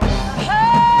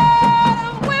 Heard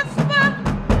a whisper,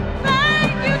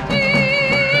 thank you,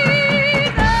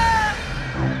 Jesus.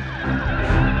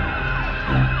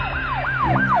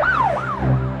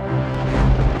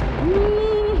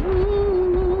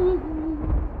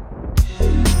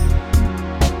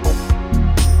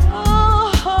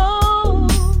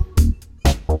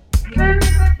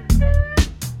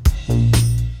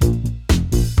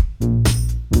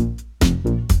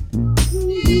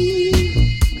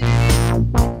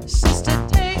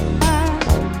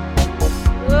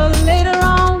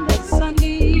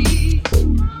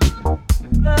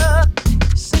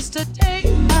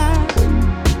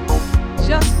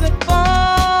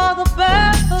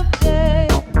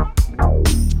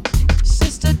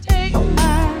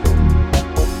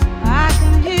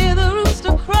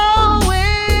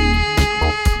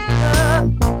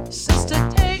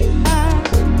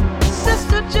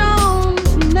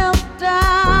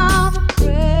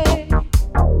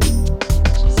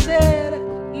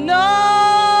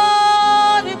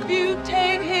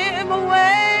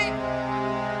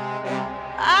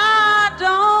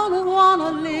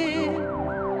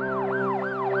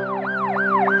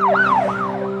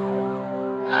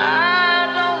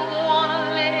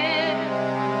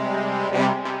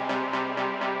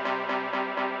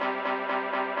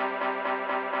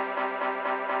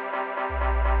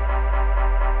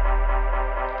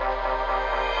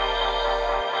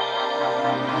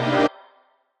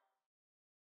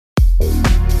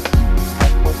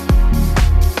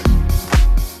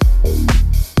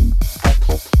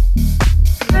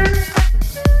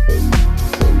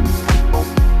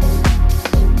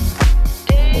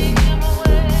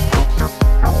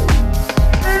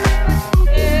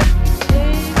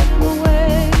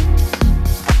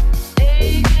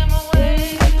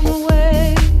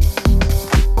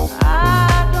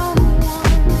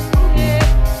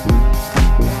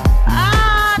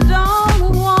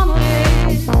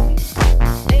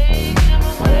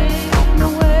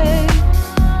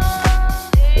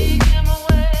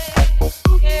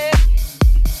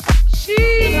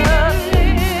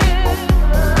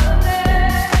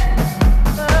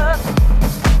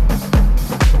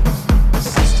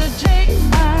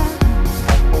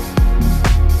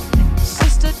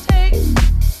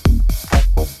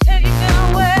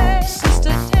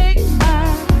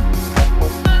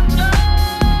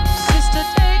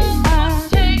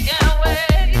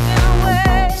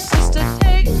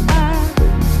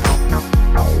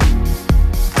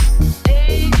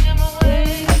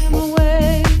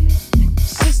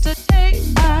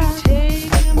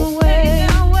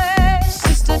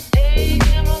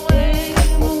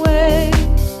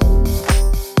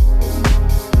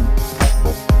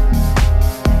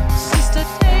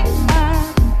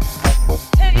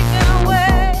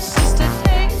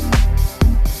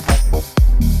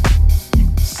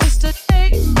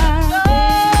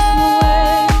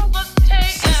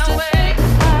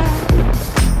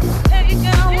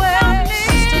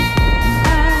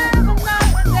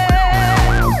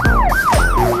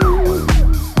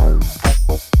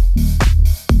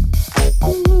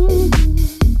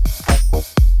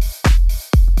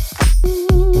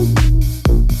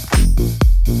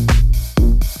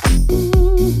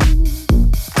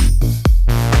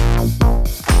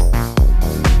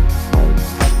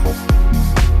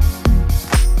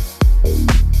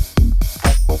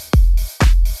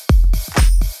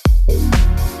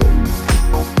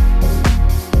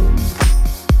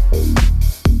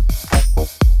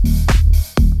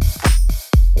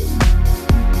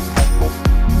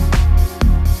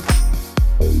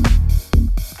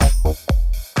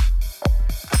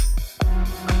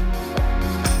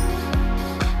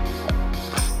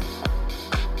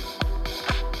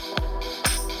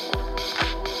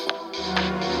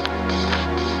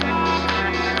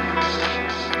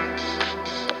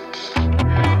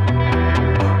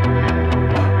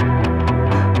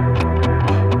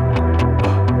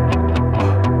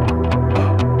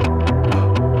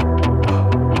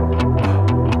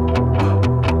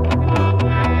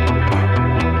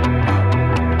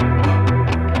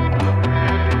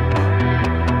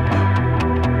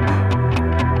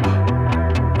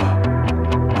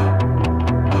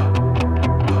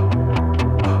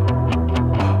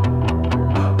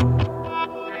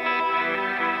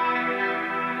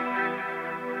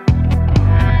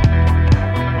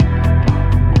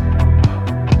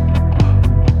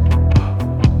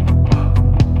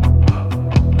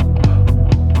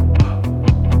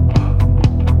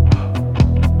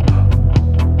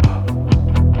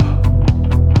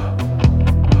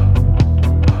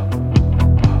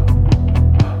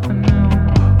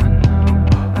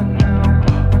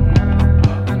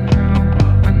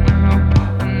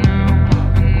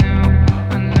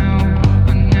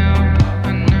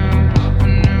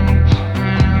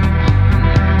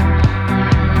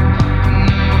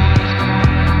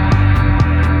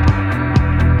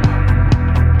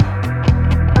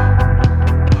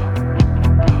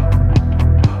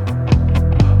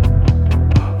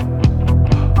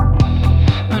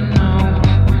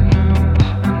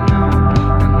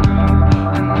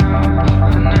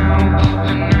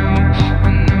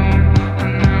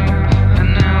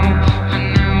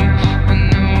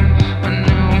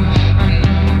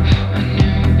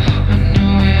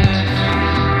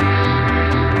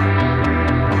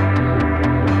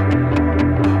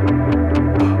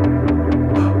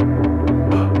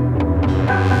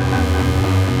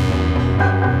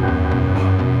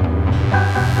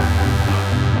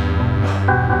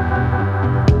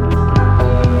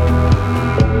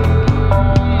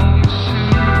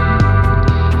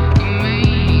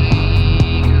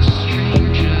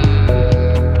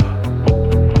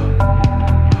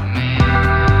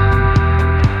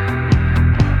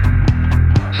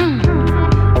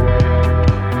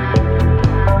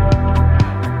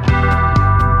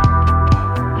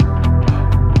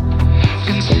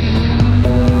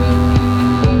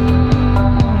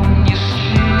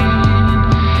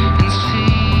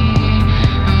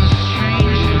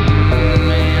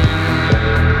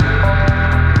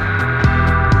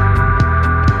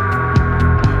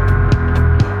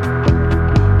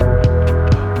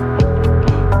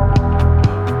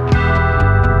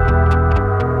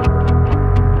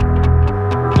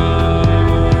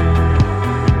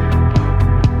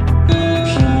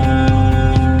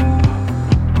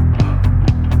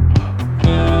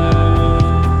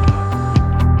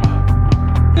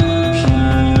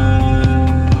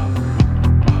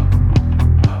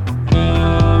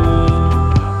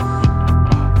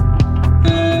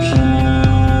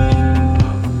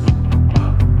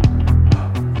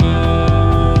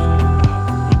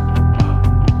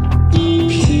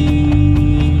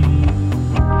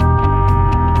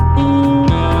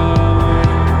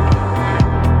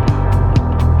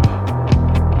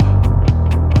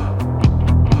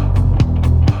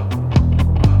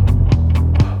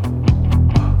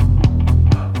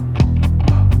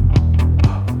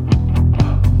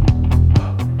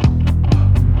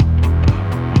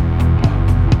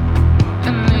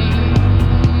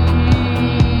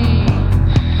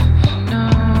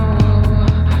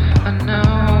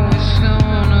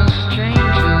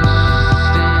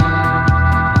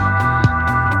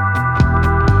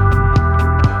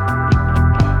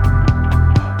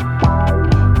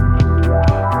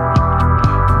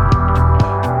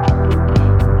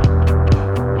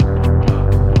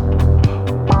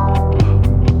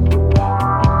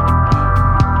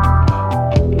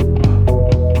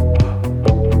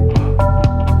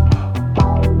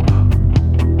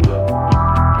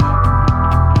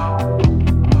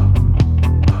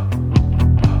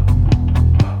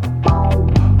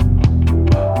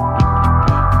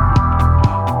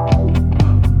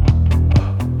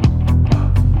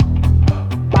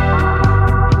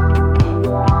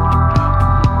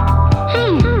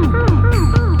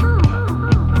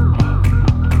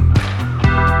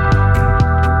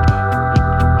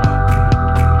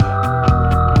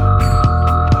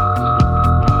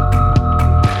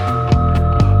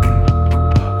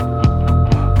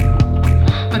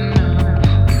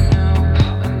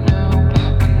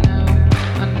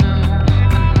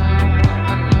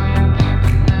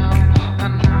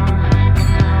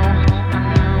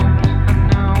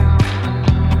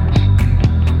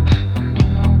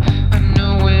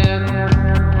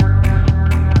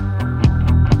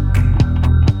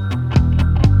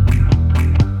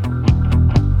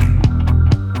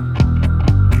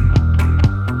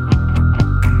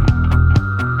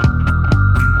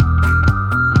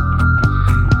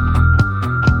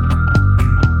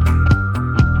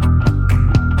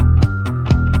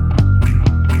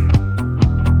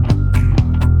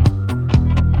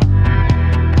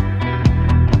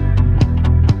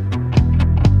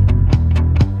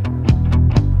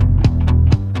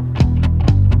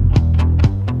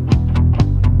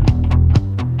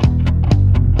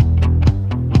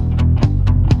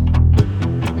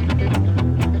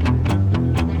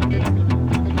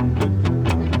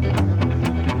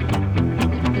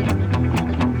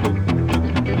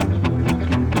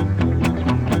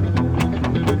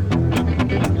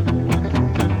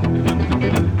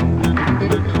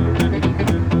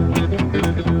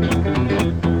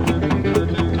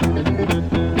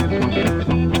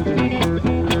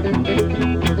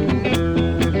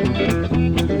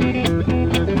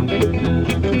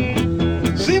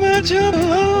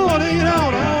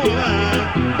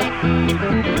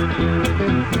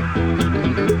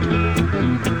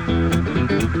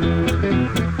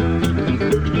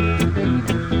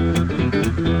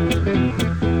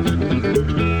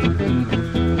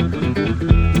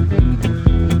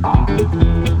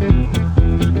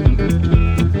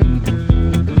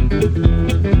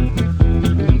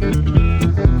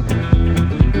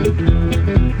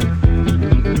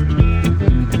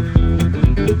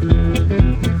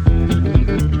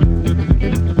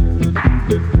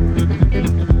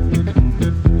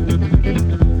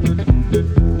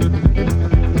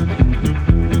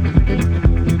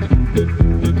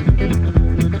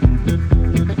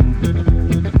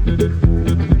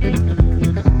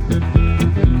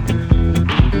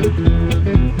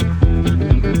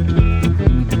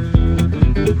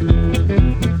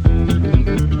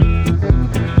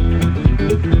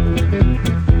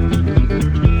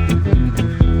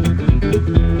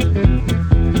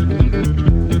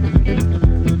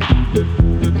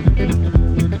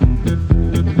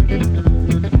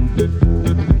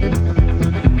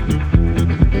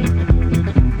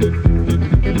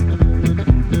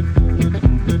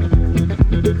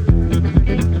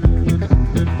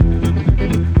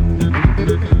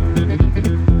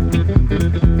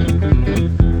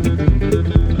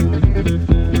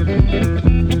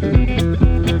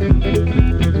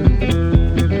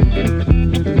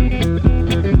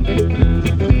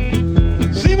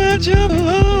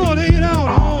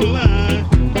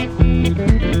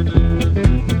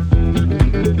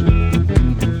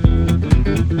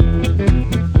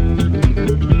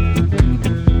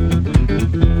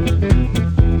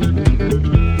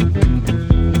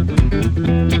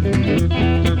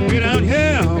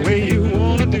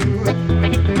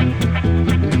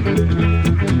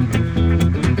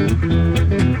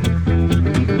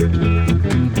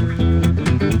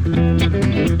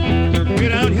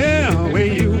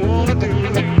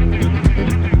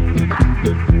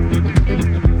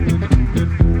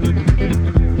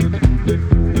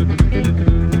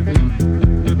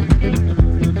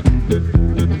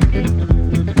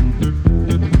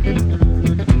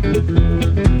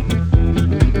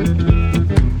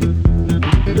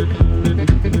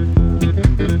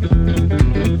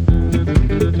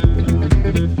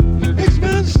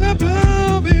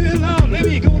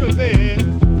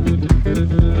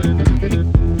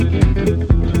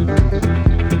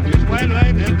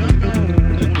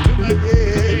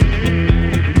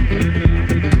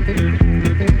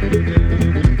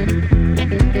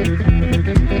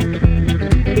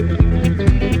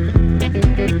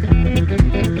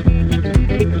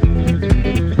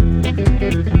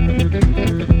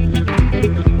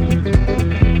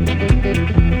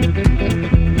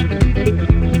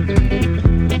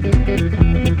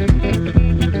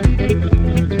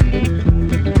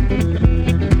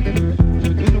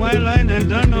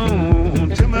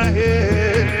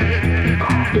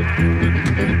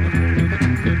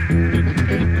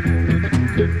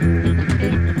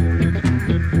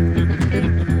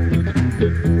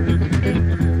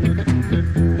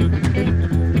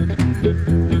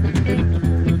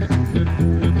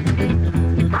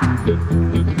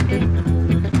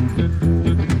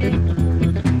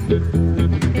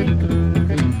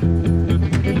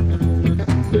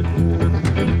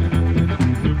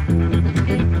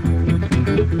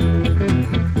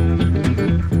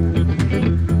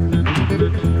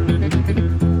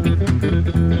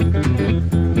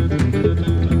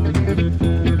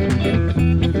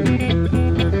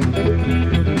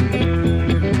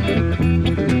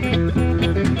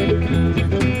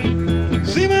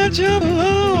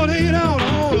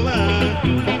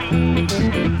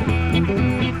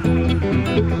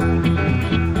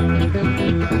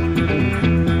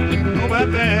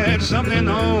 Something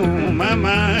on my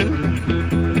mind.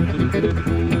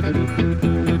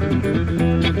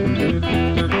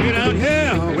 Get out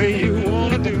here where you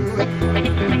wanna do it.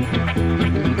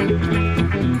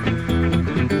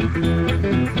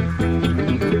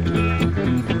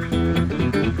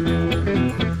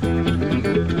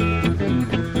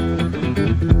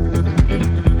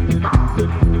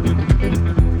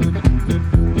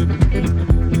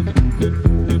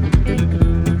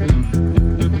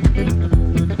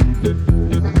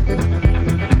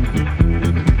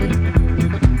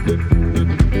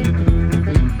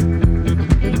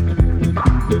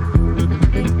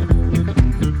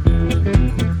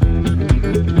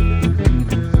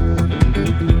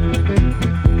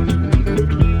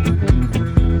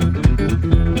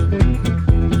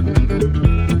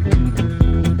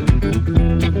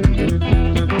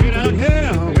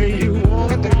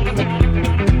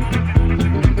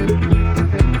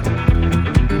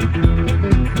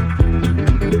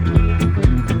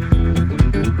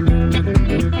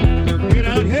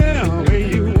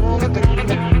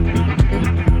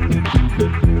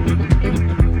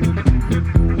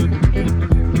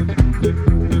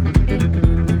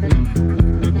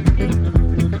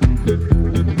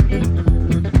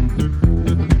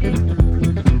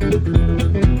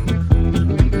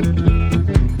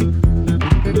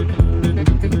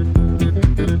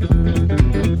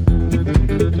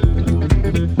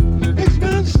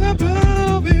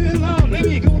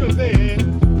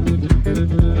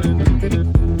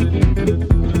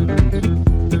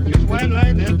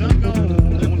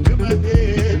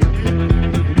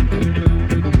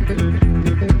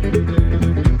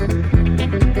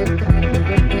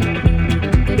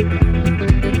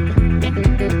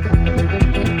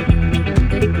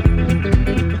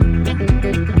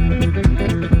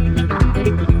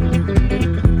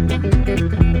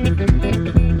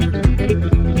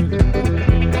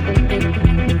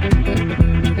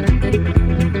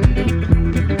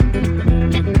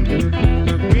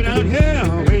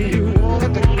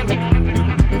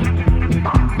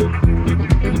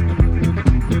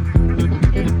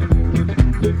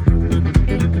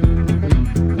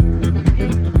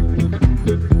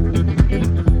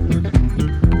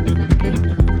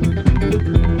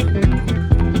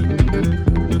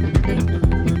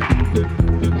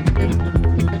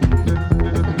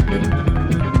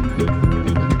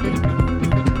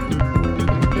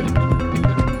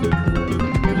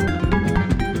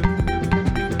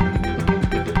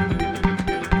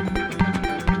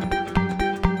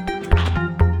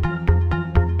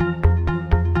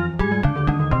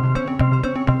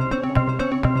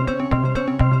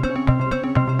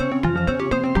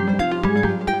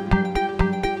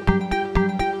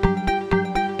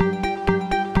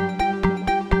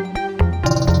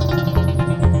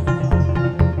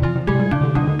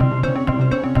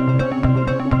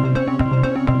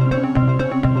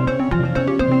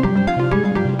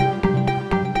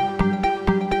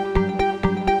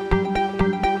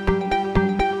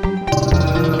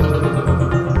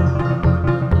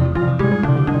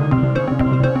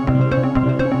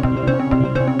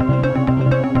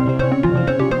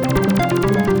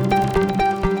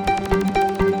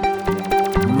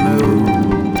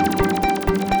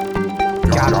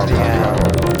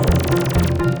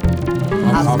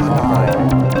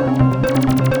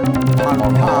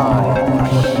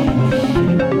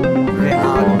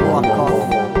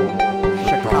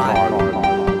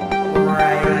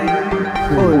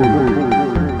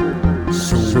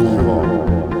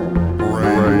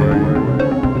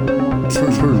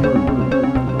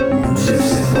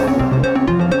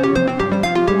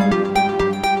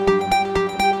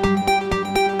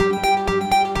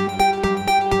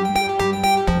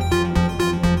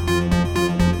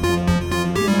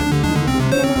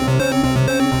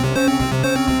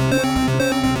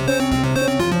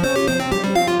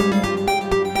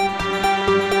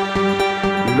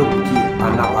 Lucky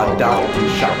anak Adam Lati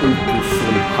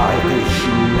Shautusun Haide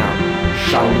Shina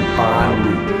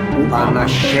Shalipani Uana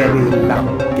Sheri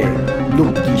Lakke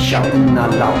Luki Shauna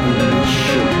Launi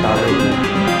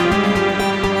Shutare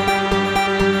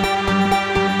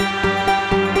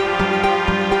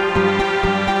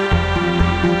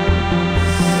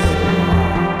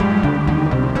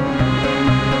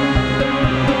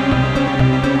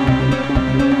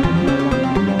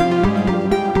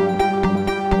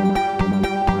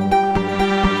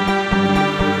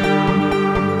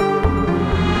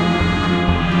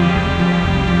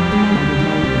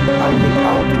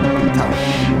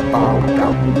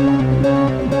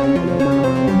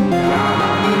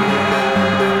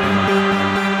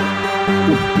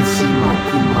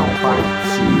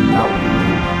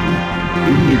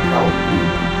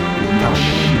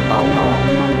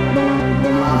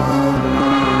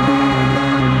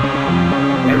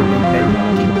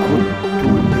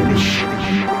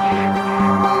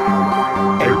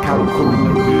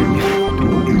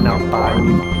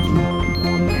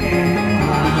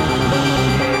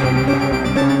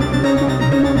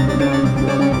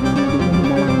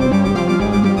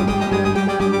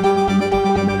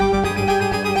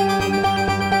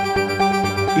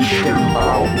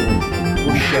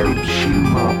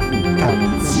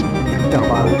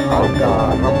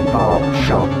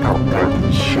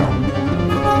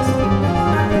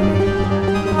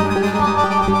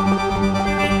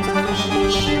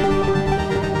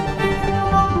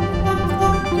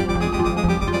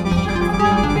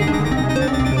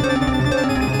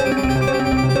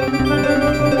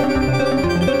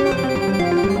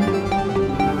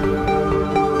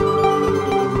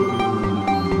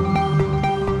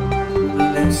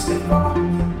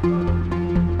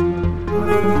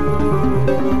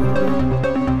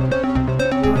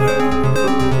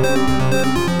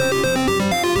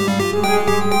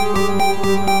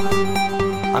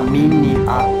Amini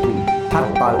aku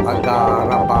tapal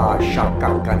agaraba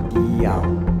shakakadia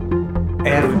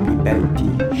Erbi belti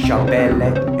shabele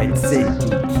et seti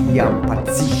kiam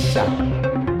pazzisha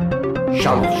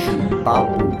Shalshu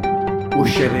babu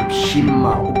Ushereb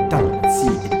shimma utazzi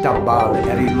tabal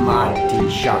erimati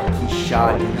shaki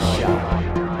shalisha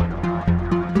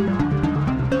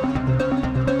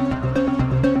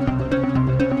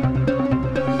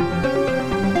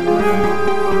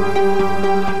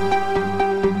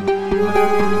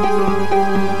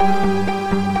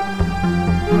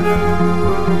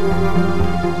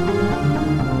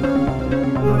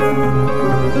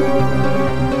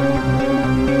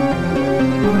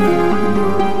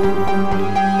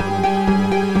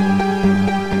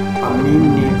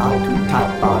Amini atu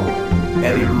tapal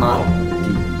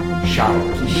erimati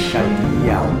shaki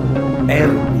shadia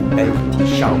Erbi belti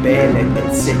shabele et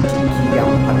seti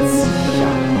kiam pazzisha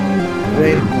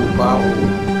Rebu babu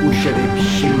ushereb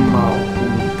shimma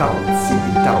utazzi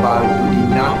tabal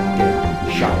durinate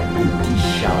shaki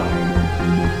tisha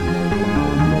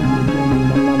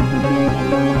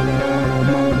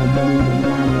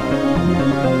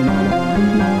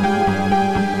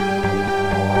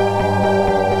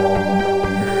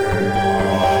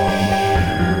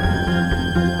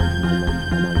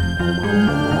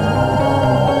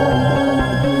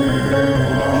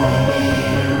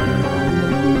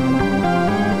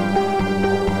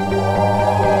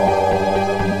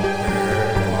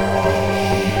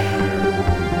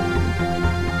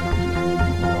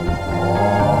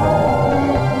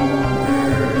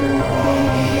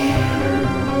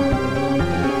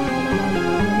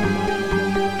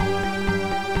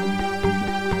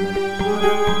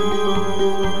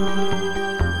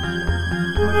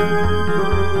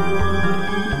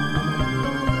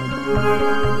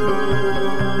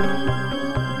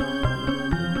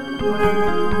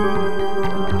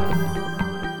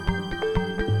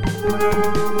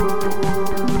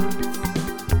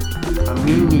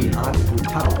Amini atu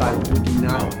tapal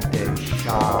durinate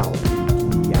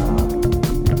shakia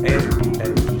Erbi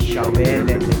belti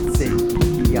shabele et seti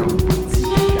kiam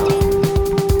pazzisha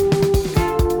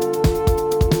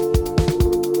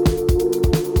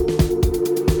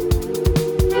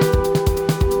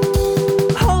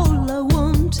All I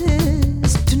want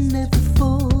is to never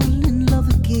fall in love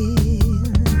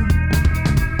again.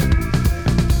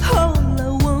 All I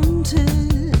want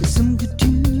is some good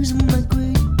news of my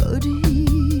great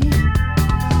body.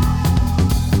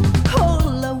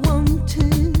 All I want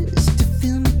is to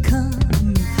feel me come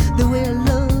the way I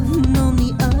love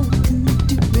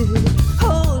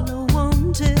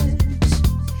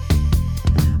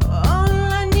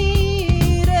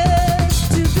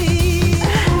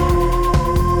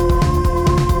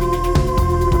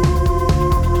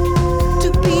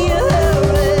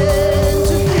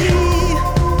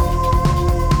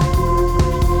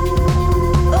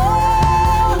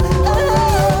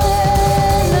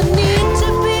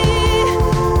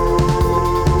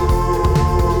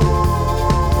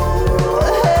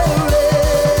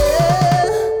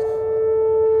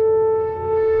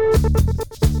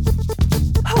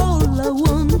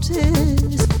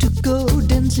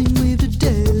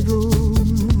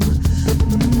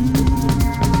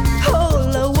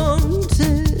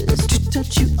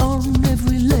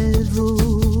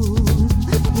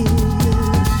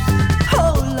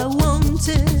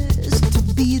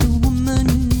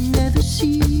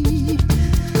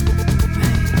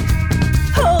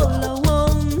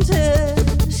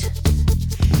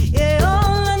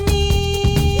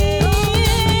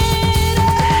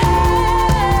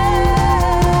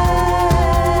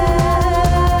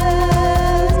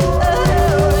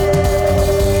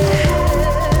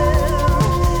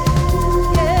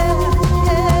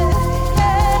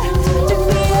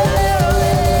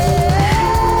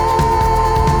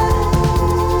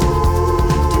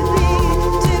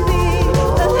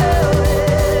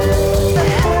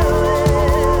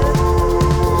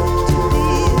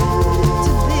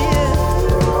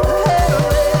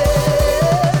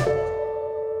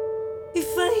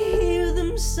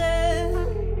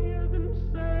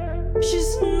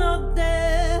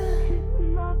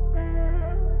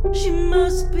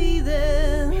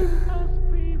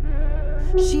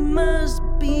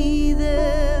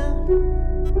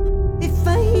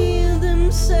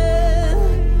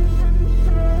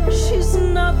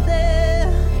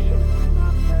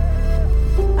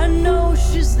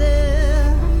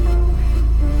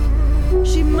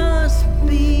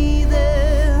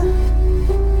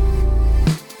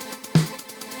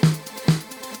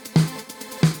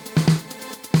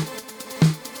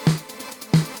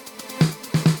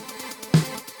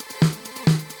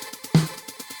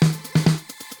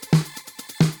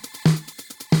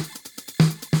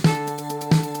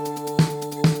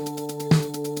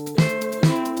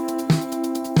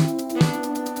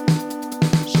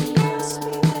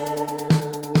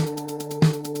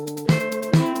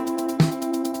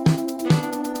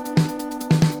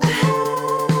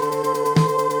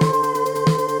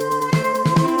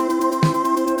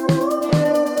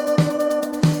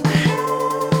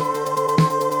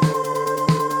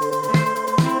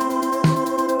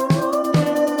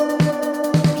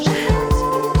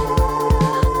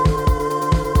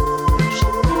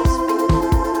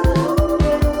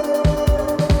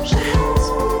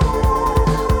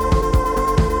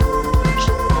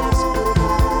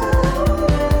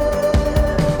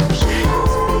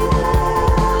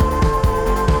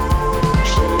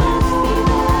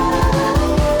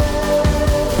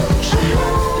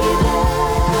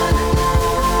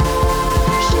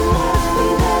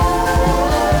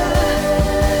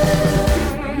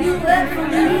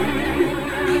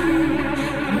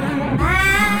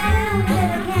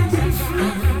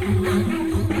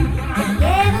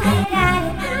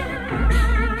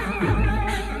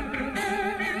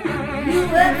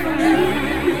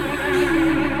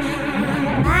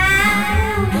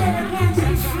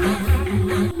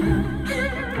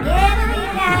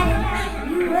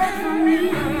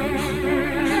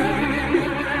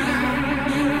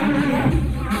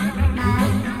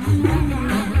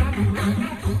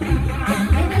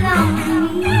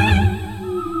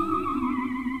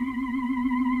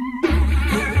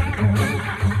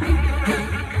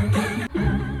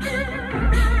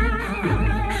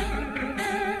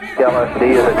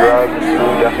LSD is a drug,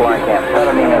 just like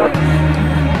amphetamine is.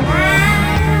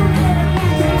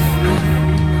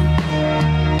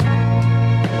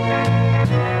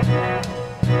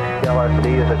 LSD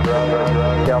is a drug,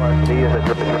 LSD is a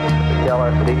drug,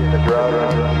 LSD is a drug,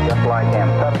 just like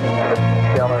amphetamine.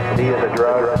 LSD is a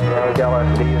drug,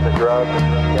 LSD is a drug,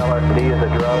 LSD is a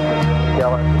drug,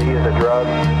 LSD is a drug,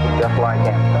 just like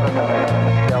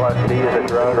amphetamine. LSD is a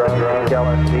drug,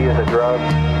 LSD is a drug,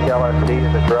 LSD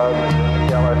is a drug,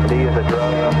 LSD is a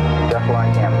drug, just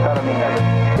like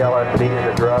amphetamine. LSD is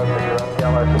a drug,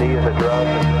 LSD is a drug,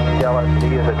 LSD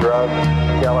is a drug,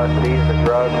 LSD is a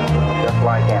drug, just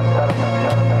like amphetamine.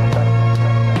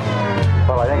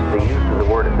 Well, I think the use of the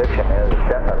word addiction is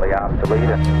definitely obsolete.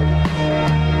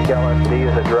 LSD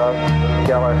is a drug,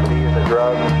 LSD is a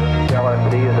drug,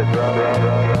 LSD is a drug,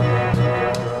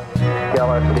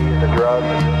 LSD is a drug,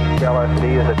 LSD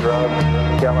is a drug,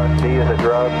 LSD is a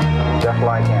drug, just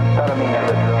like amphetamine is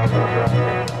a drug.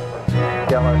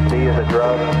 LSD is a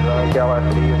drug,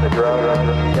 LSD is a drug,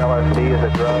 LSD is a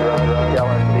drug,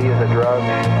 LSD is a drug,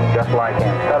 just like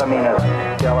amphetamine is.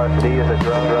 LSD is a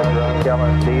drug,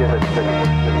 LSD is a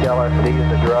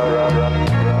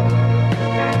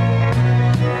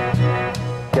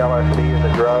LSD is a drug, LSD is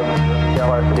a drug,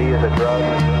 LSD is a drug,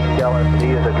 LSD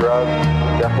is a drug,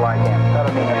 just like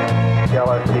amphetamine.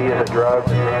 LSD is a drug,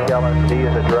 LSD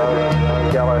is a drug,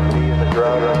 LSD is a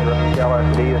drug,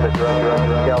 LSD is a drug,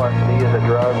 LSD is a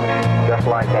drug, just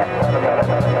like amphetamine.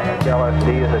 LSD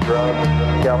is a drug,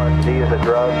 LSD is a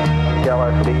drug,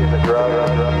 LSD is a drug,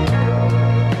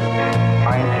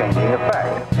 mind-changing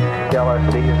effect.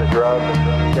 LSD is a drug,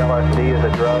 LSD is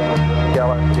a drug,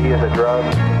 LSD is a drug,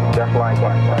 just like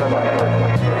amphetamine.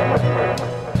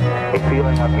 A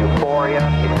feeling of euphoria, a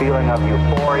feeling of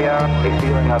euphoria, a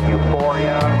feeling of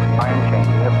euphoria,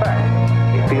 mind-changing effect.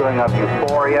 A feeling of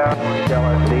euphoria,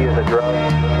 LSD is a drug,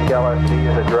 LSD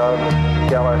is a drug,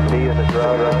 LSD is a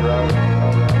drug,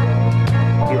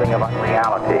 feeling of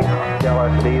unreality.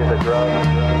 LSD is a drug,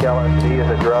 LSD is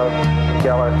a drug,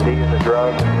 LSD is a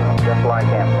drug, just like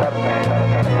amphetamine.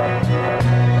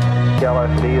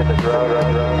 LSD is a drug,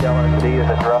 LSD is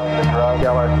a drug,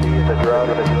 LSD is a drug,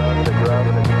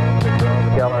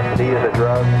 LSD is a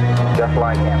drug, just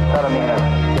like amphetamine.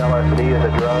 LSD is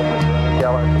a drug,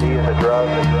 LSD is a drug,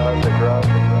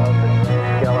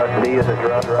 LSD is a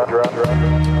drug,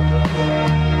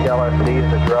 LSD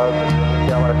is a drug,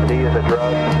 LSD is a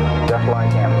drug, just like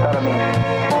amphetamine.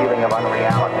 Feeling of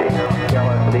unreality.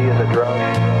 LSD is a drug,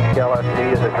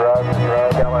 LSD is a drug,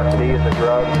 LSD is a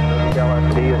drug,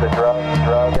 LSD is a drug,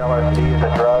 LSD is a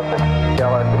drug,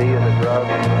 LSD is a drug,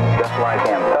 just like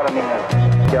amphetamine.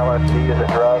 LSD is a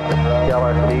drug,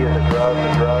 LSD is a drug,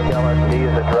 LSD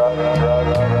is a drug,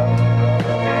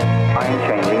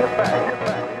 mind-changing effect.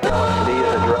 LSD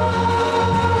is a drug,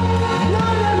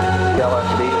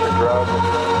 LSD is a drug,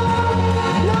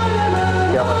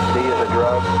 LSD is a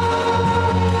drug.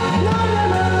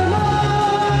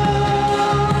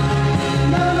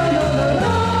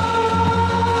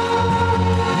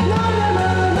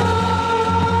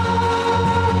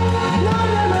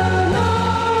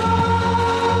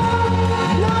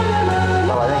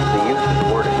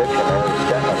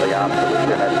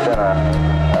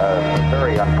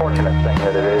 Very unfortunate thing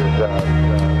that it is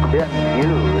been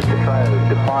used to try to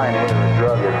define whether a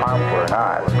drug is harmful or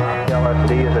not.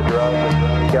 LSD is a drug,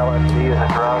 LSD is a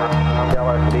drug,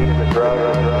 LSD is a drug,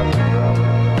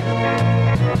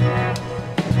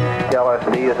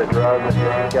 LSD is a drug,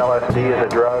 LSD is a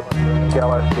drug,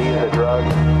 LSD is a drug,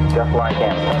 just like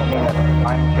amphetamine,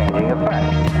 mind-changing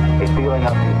effect. A feeling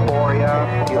of euphoria, a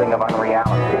feeling of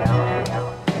unreality.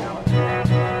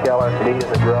 LSD is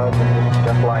a drug,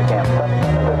 just like amphetamine.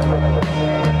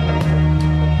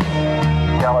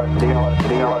 LSD,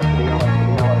 LSD, LSD,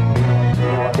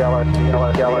 LSD, LSD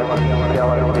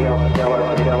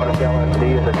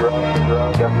is a drug,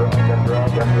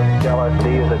 LSD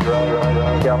is a drug,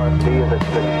 LSD is a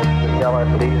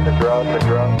LSD is a drug,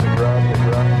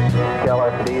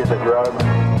 LSD is a drug,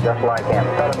 just like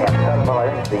amphetamine. Well, I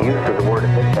think the use of the word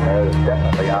addiction is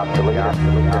definitely obsolete.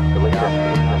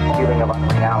 Feeling of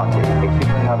unreality, a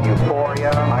feeling of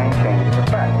euphoria, mind-changing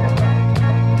effect.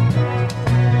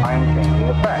 Mind-changing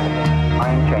effect.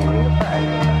 Mind-changing effect.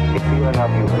 A feeling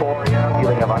of euphoria,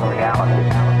 feeling of unreality.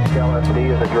 LSD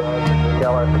is a drug,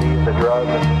 LSD is a drug,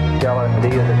 LSD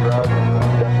is a drug,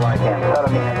 just like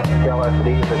amphetamine. LSD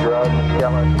is a drug,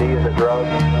 LSD is a drug,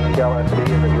 LSD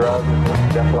is a drug,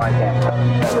 just like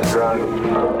amphetamine is a drug,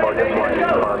 or just like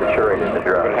barbiturates is a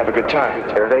drug. Have a good time.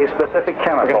 There's a specific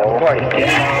chemical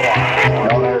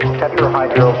known as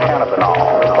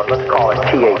tetrahydrocannabinol, or let's call it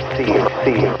THC.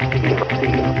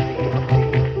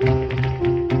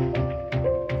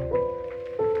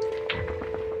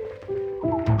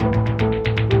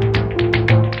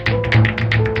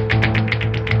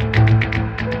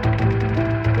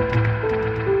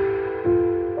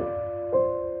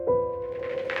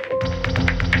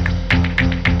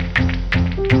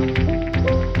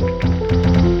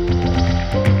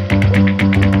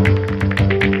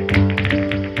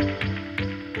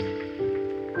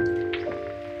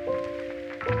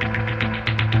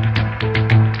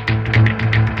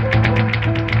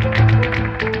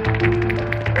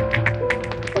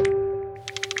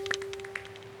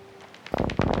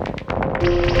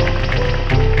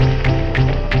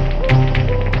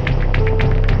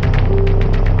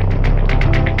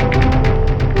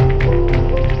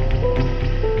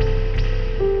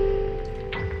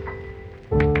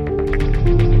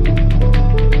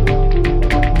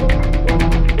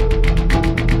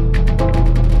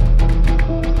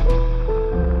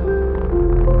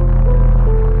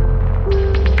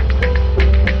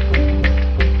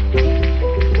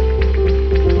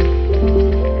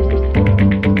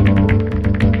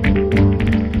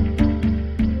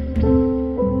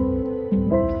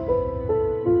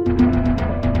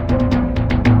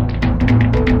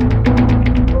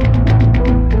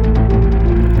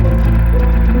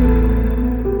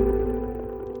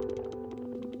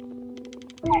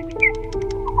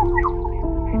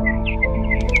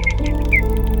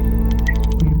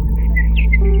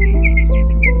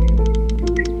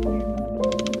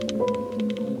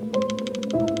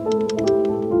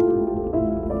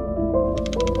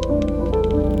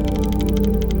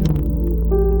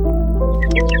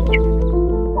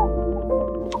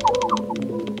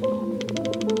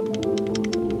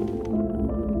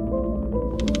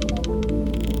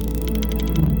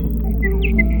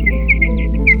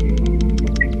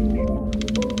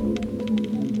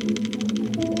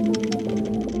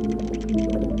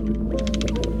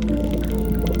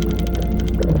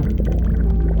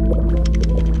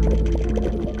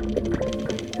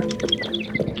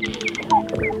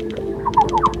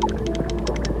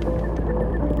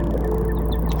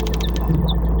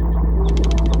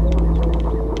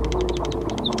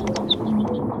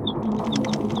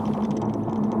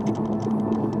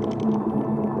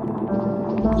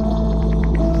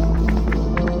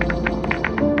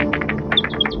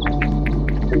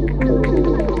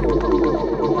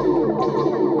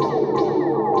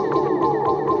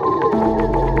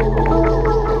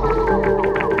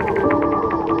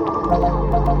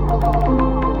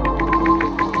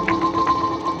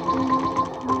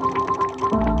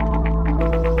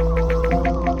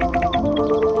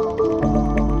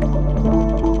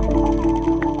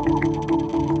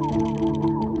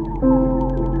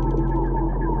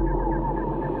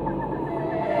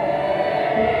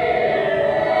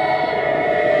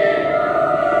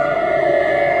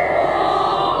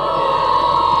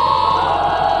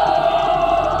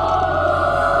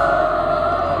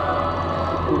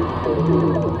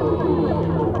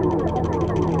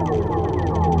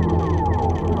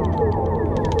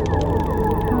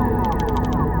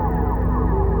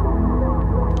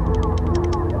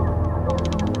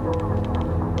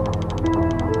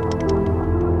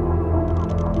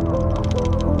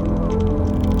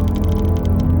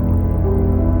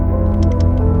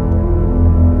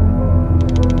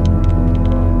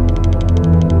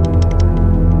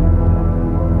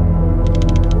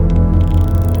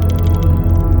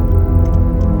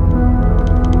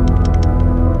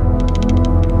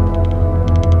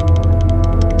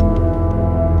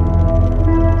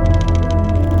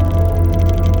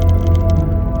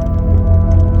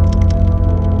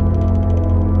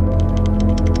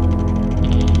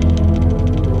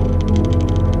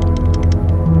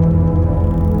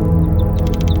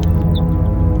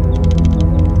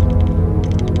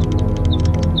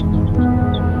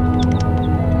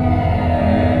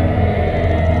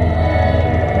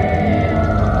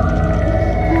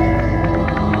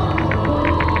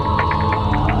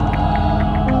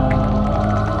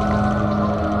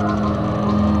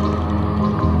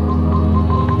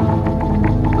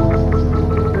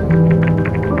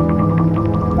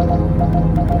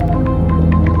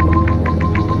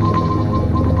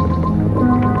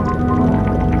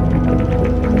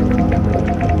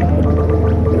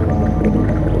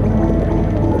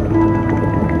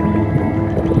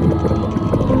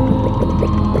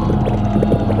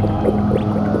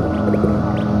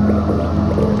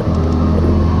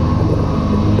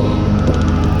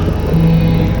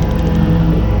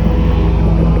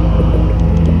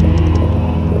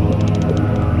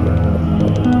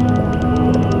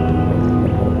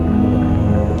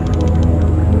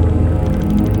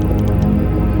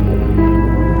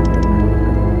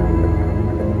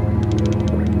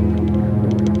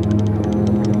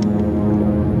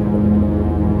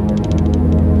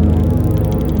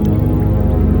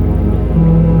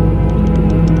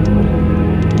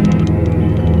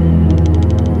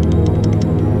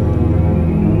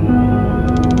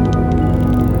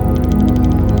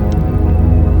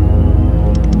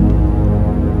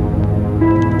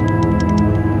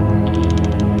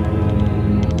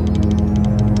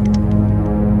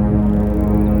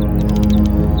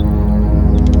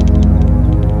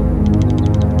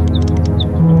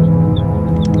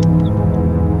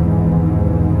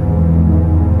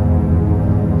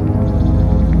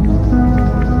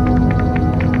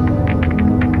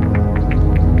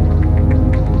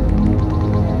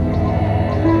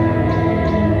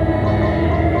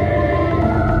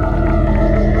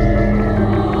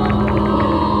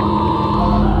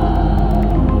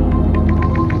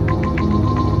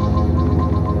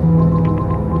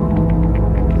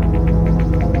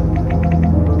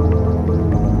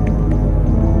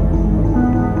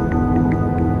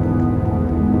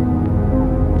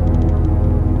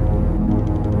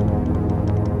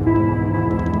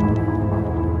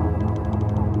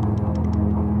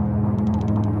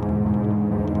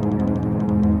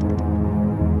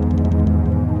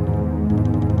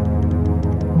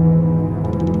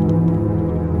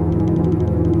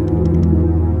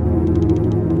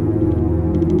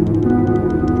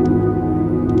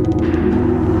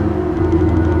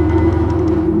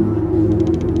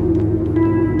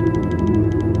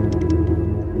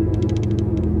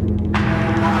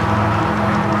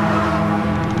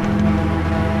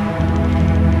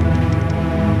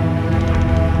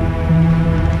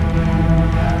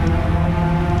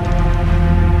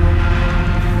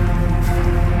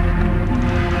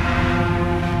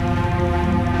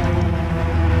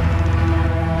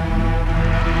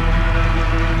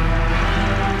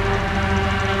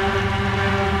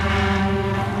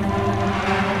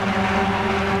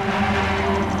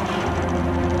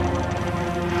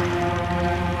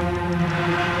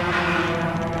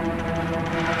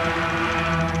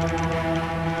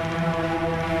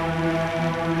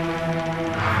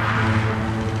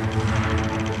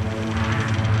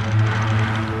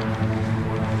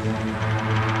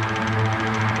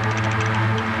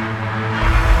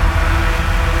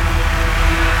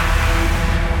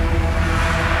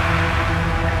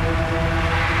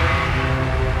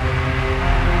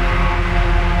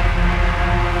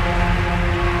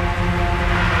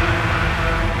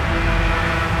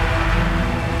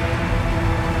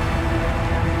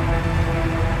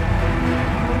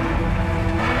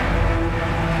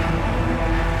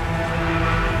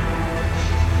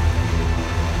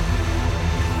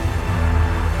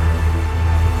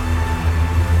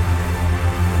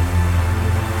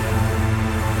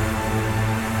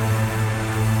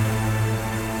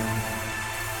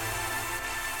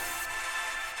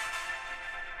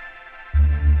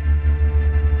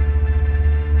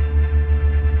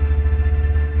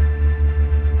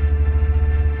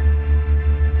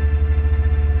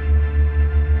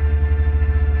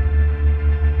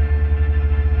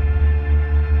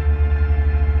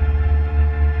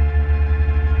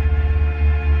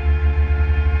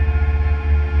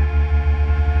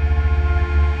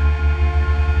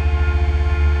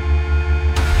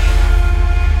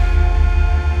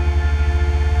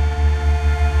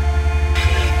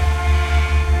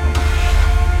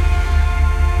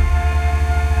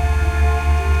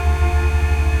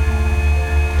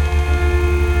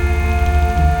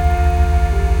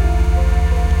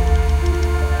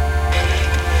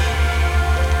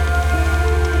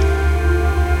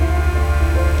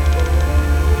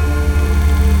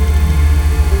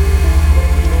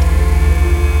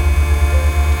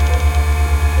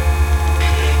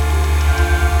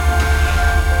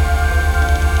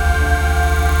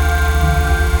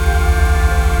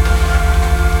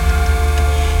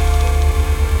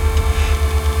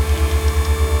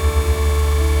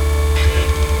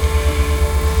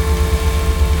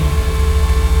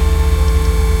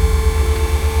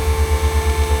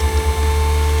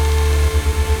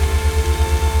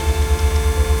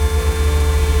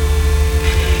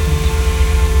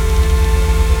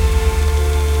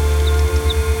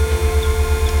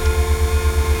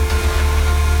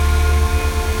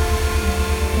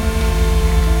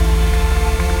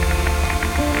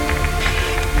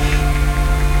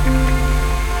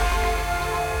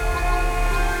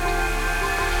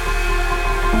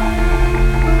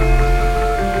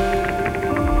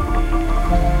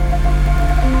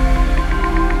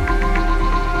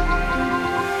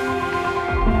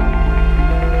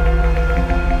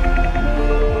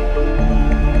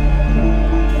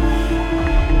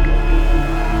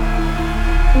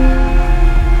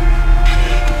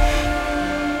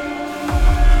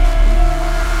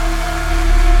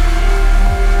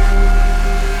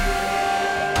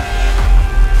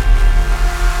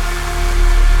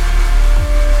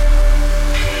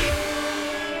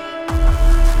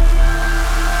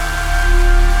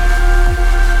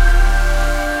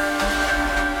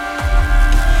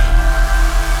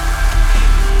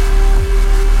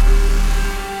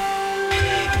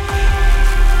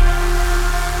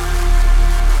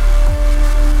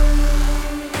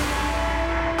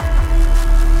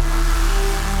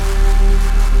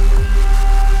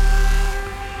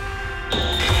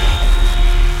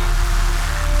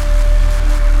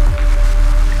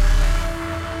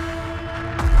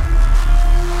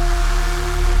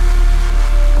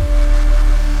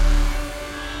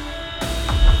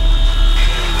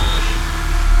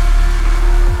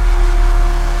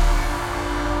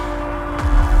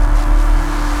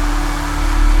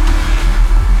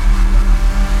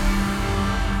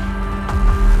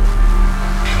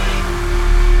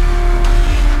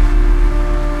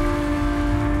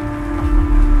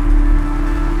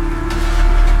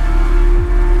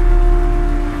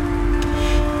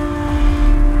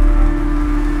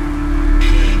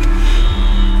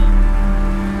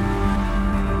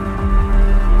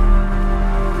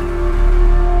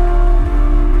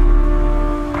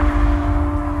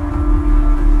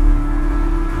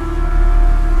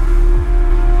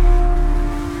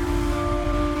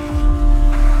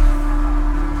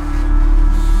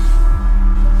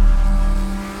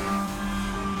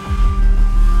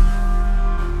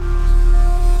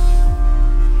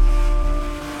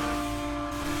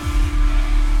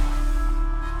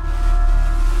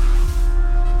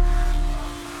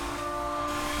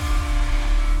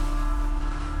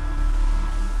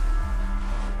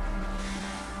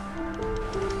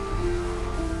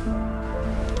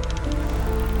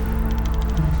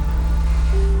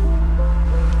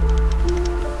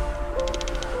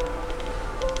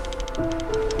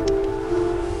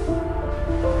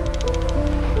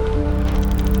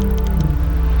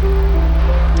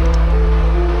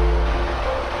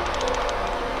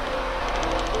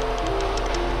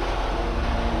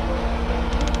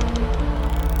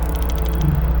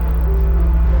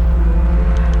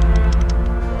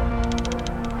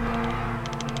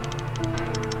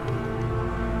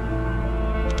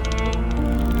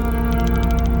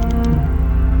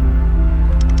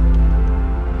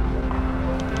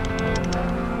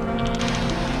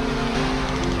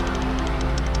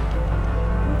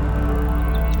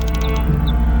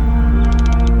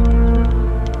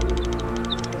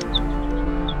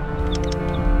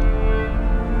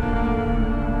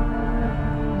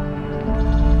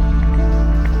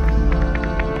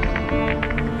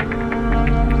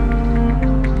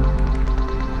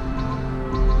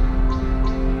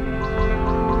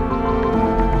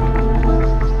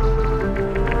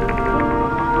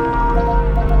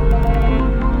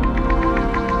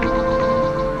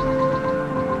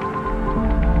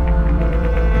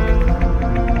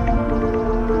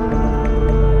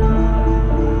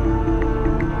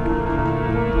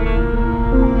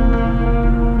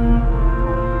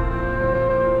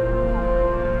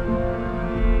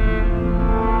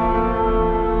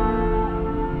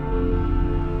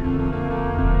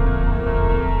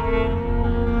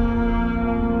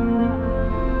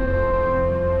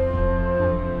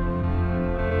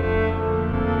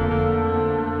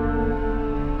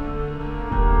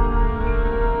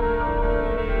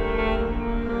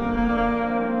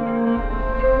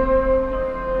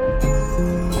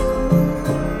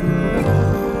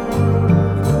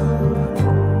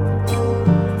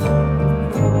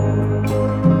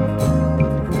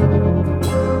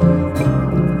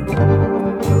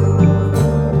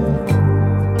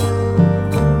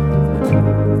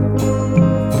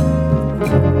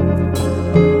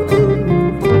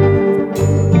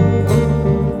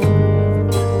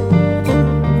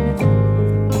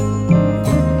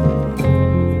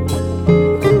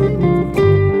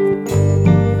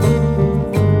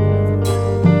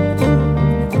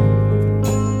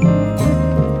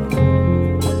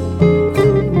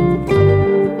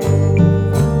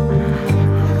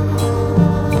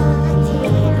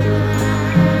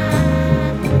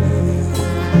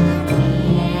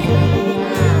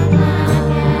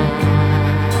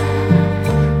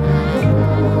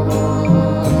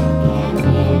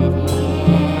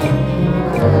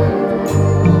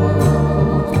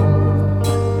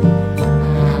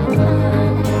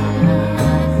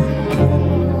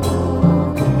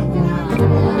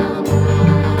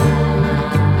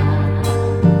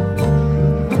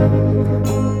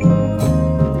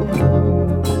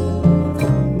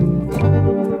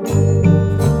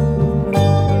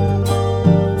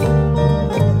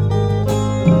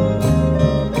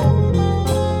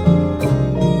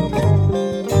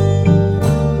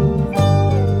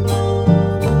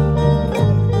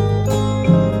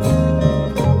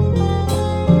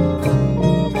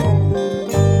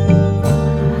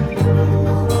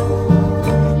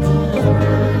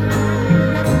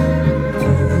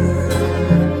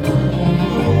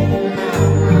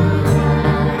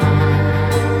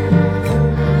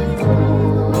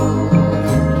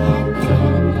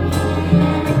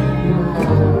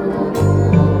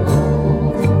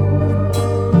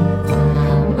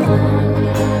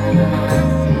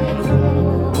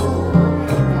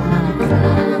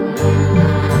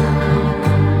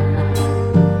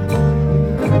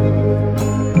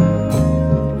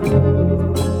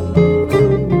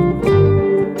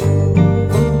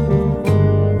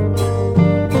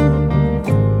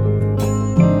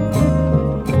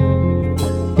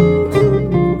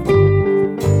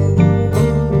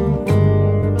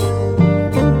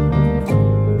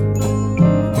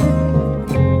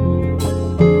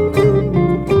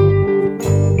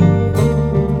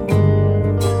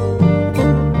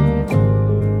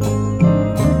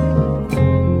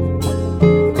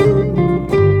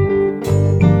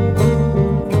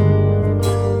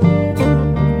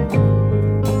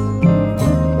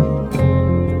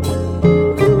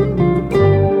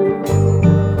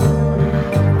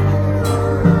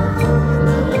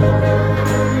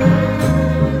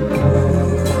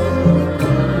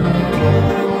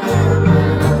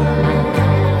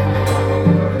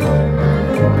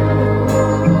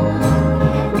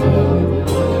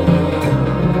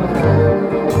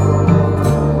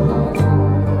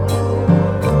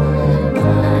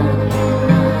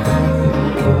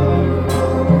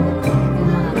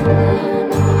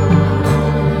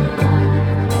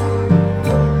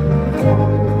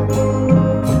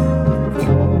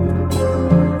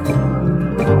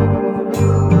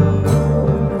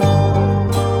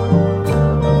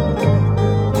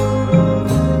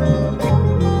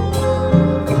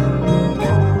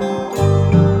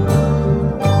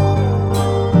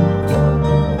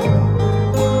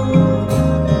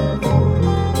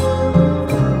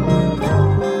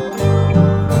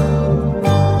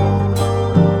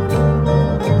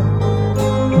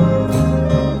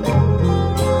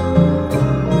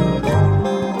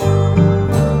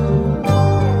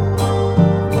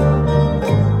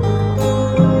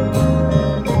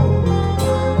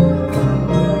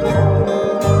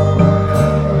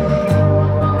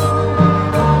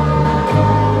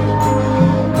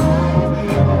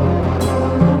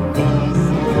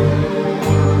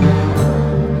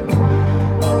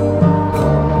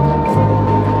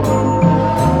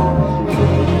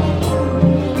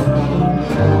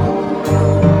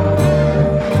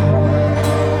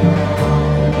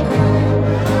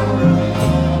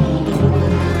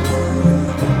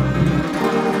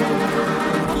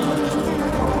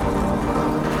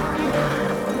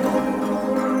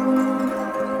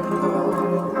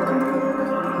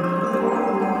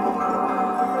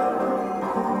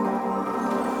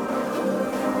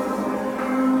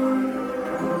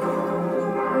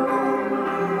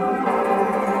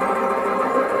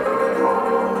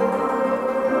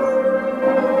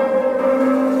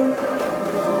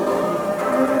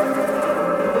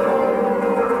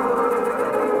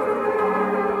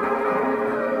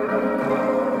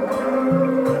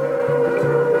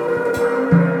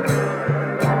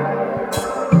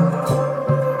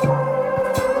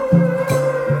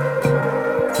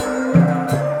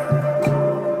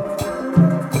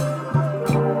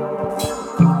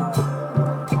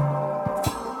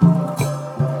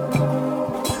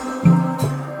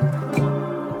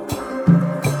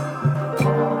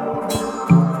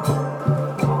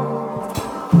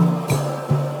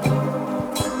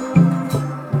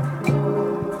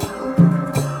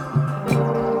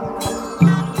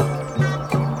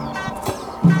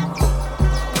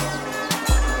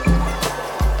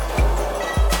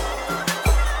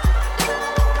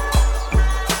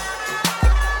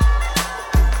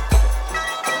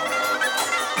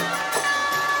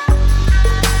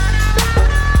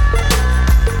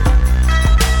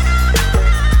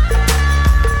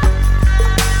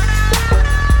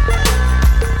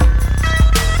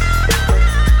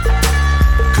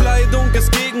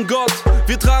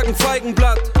 tragen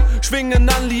Feigenblatt, schwingen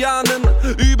an Lianen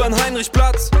übern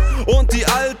Heinrichplatz. Und die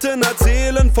Alten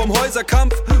erzählen vom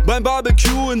Häuserkampf beim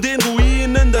Barbecue in den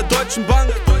Ruinen der Deutschen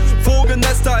Bank.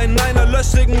 Vogelnester in einer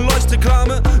löchrigen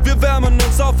Leuchtreklame. Wir wärmen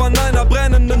uns auf an einer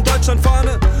brennenden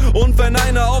Deutschlandfahne. Und wenn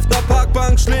einer auf der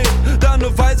Parkbank schläft, dann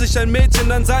nur weil sich ein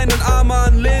Mädchen an seinen Arm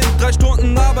anlehnt. 3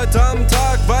 Stunden Arbeit am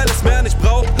Tag, weil es mehr nicht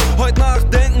braucht. Heute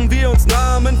Nacht denken wir uns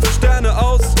Namen für Sterne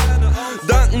aus.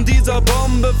 Danken dieser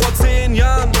Bombe vor 10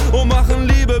 Jahren und machen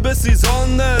Liebe, bis die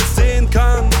Sonne es sehen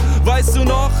kann. Weißt du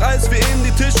noch, als wir in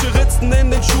die Tische ritzten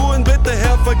in den Schuhen? Bitte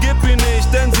Herr, vergib ihn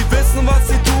nicht, denn sie wissen, was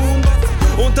sie tun.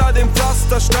 Unter den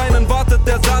Pflastersteinen wartet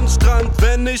der Sandstrand.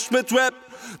 Wenn nicht mit Rap,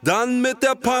 dann mit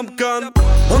der Pumpgun.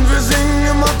 Und wir singen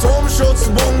im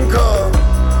Atomschutzbunker.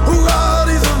 Hurra,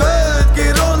 diese Welt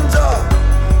geht unter.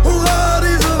 Hurra,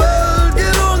 diese Welt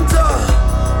geht unter.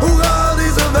 Hurra,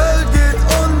 diese Welt geht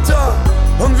unter.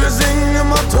 Und wir singen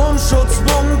im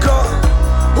Atomschutzbunker.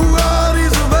 Hurra,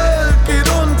 diese Welt geht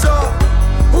unter.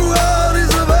 Hurra,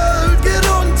 diese Welt geht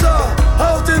unter.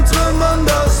 Auf den Trümmern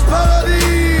das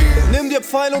Paradies. Nimm dir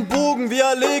Pfeil und Bogen, wir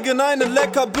erlegen einen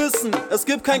Leckerbissen. Es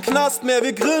gibt kein Knast mehr,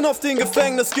 wir grillen auf den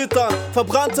Gefängnisgittern.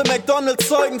 Verbrannte McDonalds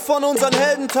zeugen von unseren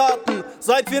Heldentaten.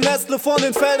 Seit wir Nestle von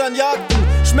den Feldern jagten,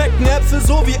 schmecken Äpfel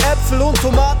so wie Äpfel und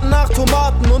Tomaten nach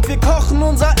Tomaten. Und wir kochen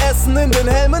unser Essen in den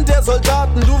Helmen der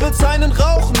Soldaten. Du willst einen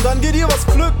rauchen, dann geh dir was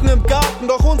pflücken im Garten.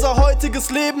 Doch unser heutiges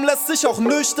Leben lässt sich auch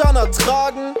nüchtern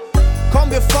ertragen. Komm,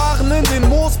 wir fahren in den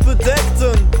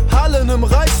moosbedeckten Hallen im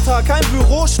Reichstag, ein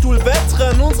Bürostuhl,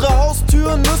 Wettrennen. Unsere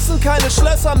Haustüren müssen keine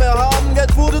Schlösser mehr haben.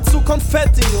 Geld wurde zu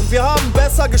Konfetti und wir haben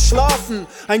besser geschlafen.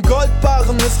 Ein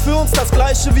Goldbarren ist für uns das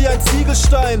gleiche wie ein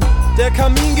Ziegelstein. Der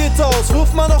Kamin geht aus,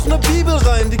 wirf mal noch ne Bibel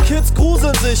rein. Die Kids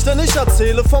gruseln sich, denn ich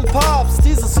erzähle vom Papst.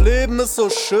 Dieses Leben ist so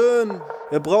schön.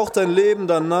 Er braucht ein Leben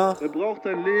danach. Er braucht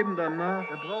ein Leben danach.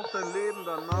 Er braucht ein Leben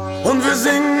danach. Und wir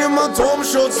singen im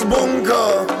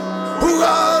Atomschutzbunker.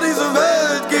 Hurra, diese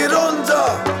Welt geht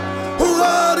unter.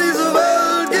 Hurra, diese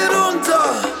Welt geht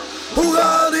unter.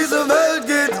 Hurra, diese Welt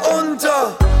geht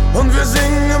unter. Und wir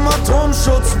singen im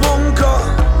Atomschutzbunker.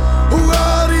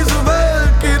 Hurra, diese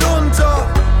Welt geht unter.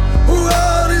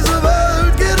 Hurra, diese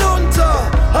Welt geht unter.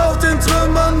 Auf den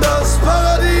Trümmern das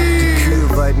Paradies. Die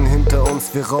Kühe weiden hinter uns,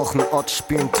 wir rauchen Ott,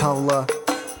 spielen Taula.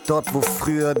 Dort, wo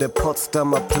früher der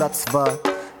Potsdamer Platz war.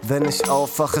 Wenn ich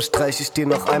aufwache, streich ich dir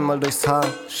noch einmal durchs Haar.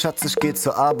 Schatz, ich geh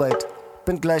zur Arbeit,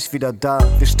 bin gleich wieder da.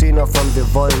 Wir stehen auf, wann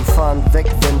wir wollen, fahren weg,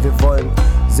 wenn wir wollen.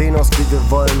 Sehen aus, wie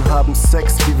wir wollen, haben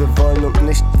Sex, wie wir wollen. Und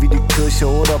nicht wie die Kirche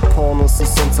oder Pornos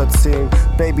es uns erzählen.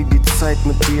 Baby, die Zeit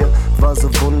mit dir war so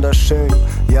wunderschön.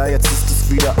 Ja, jetzt ist es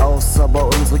wieder aus, aber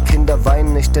unsere Kinder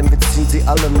weinen nicht, denn wir ziehen sie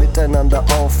alle miteinander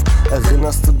auf.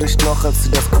 Erinnerst du dich noch, als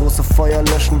sie das große Feuer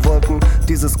löschen wollten?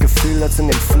 Dieses Gefühl, als in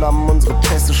den Flammen unsere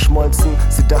Pässe schmolzen.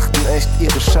 Sie dachten echt,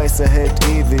 ihre Scheiße hält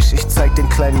ewig. Ich zeig den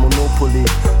kleinen Monopoly,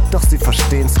 doch sie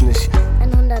verstehen's nicht.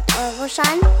 Ein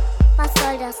 100-Euro-Schein? Was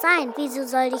soll das sein? Wieso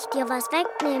soll ich dir was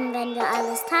wegnehmen, wenn wir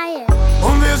alles teilen?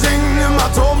 Und wir singen im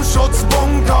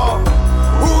Atomschutzbunker.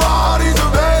 Hurra,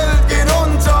 diese Welt geht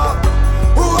unter.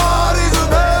 Hurra, diese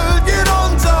Welt geht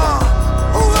unter.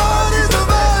 Hurra, diese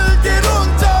Welt geht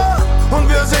unter. Und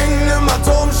wir singen im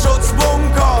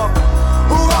Atomschutzbunker.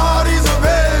 Hurra, diese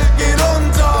Welt geht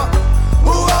unter.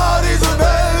 Hurra, diese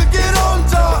Welt geht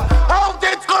unter. Auf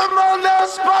den Trümmern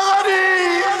das Paradies.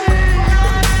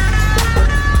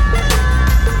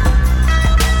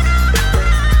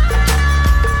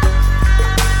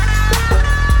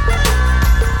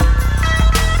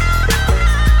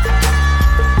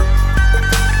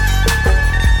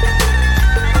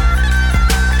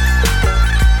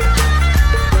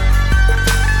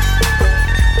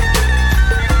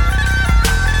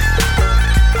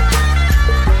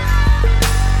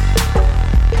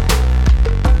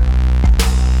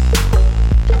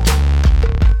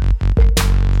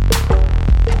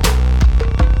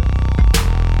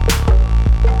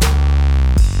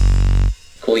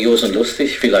 Kurios und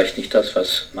lustig, vielleicht nicht das,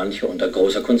 was manche unter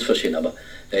großer Kunst verstehen, aber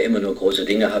wer immer nur große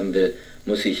Dinge haben will,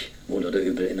 muss sich wohl oder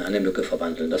übel in eine Mücke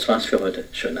verwandeln. Das war's für heute.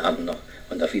 Schönen Abend noch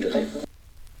und auf Wiedersehen.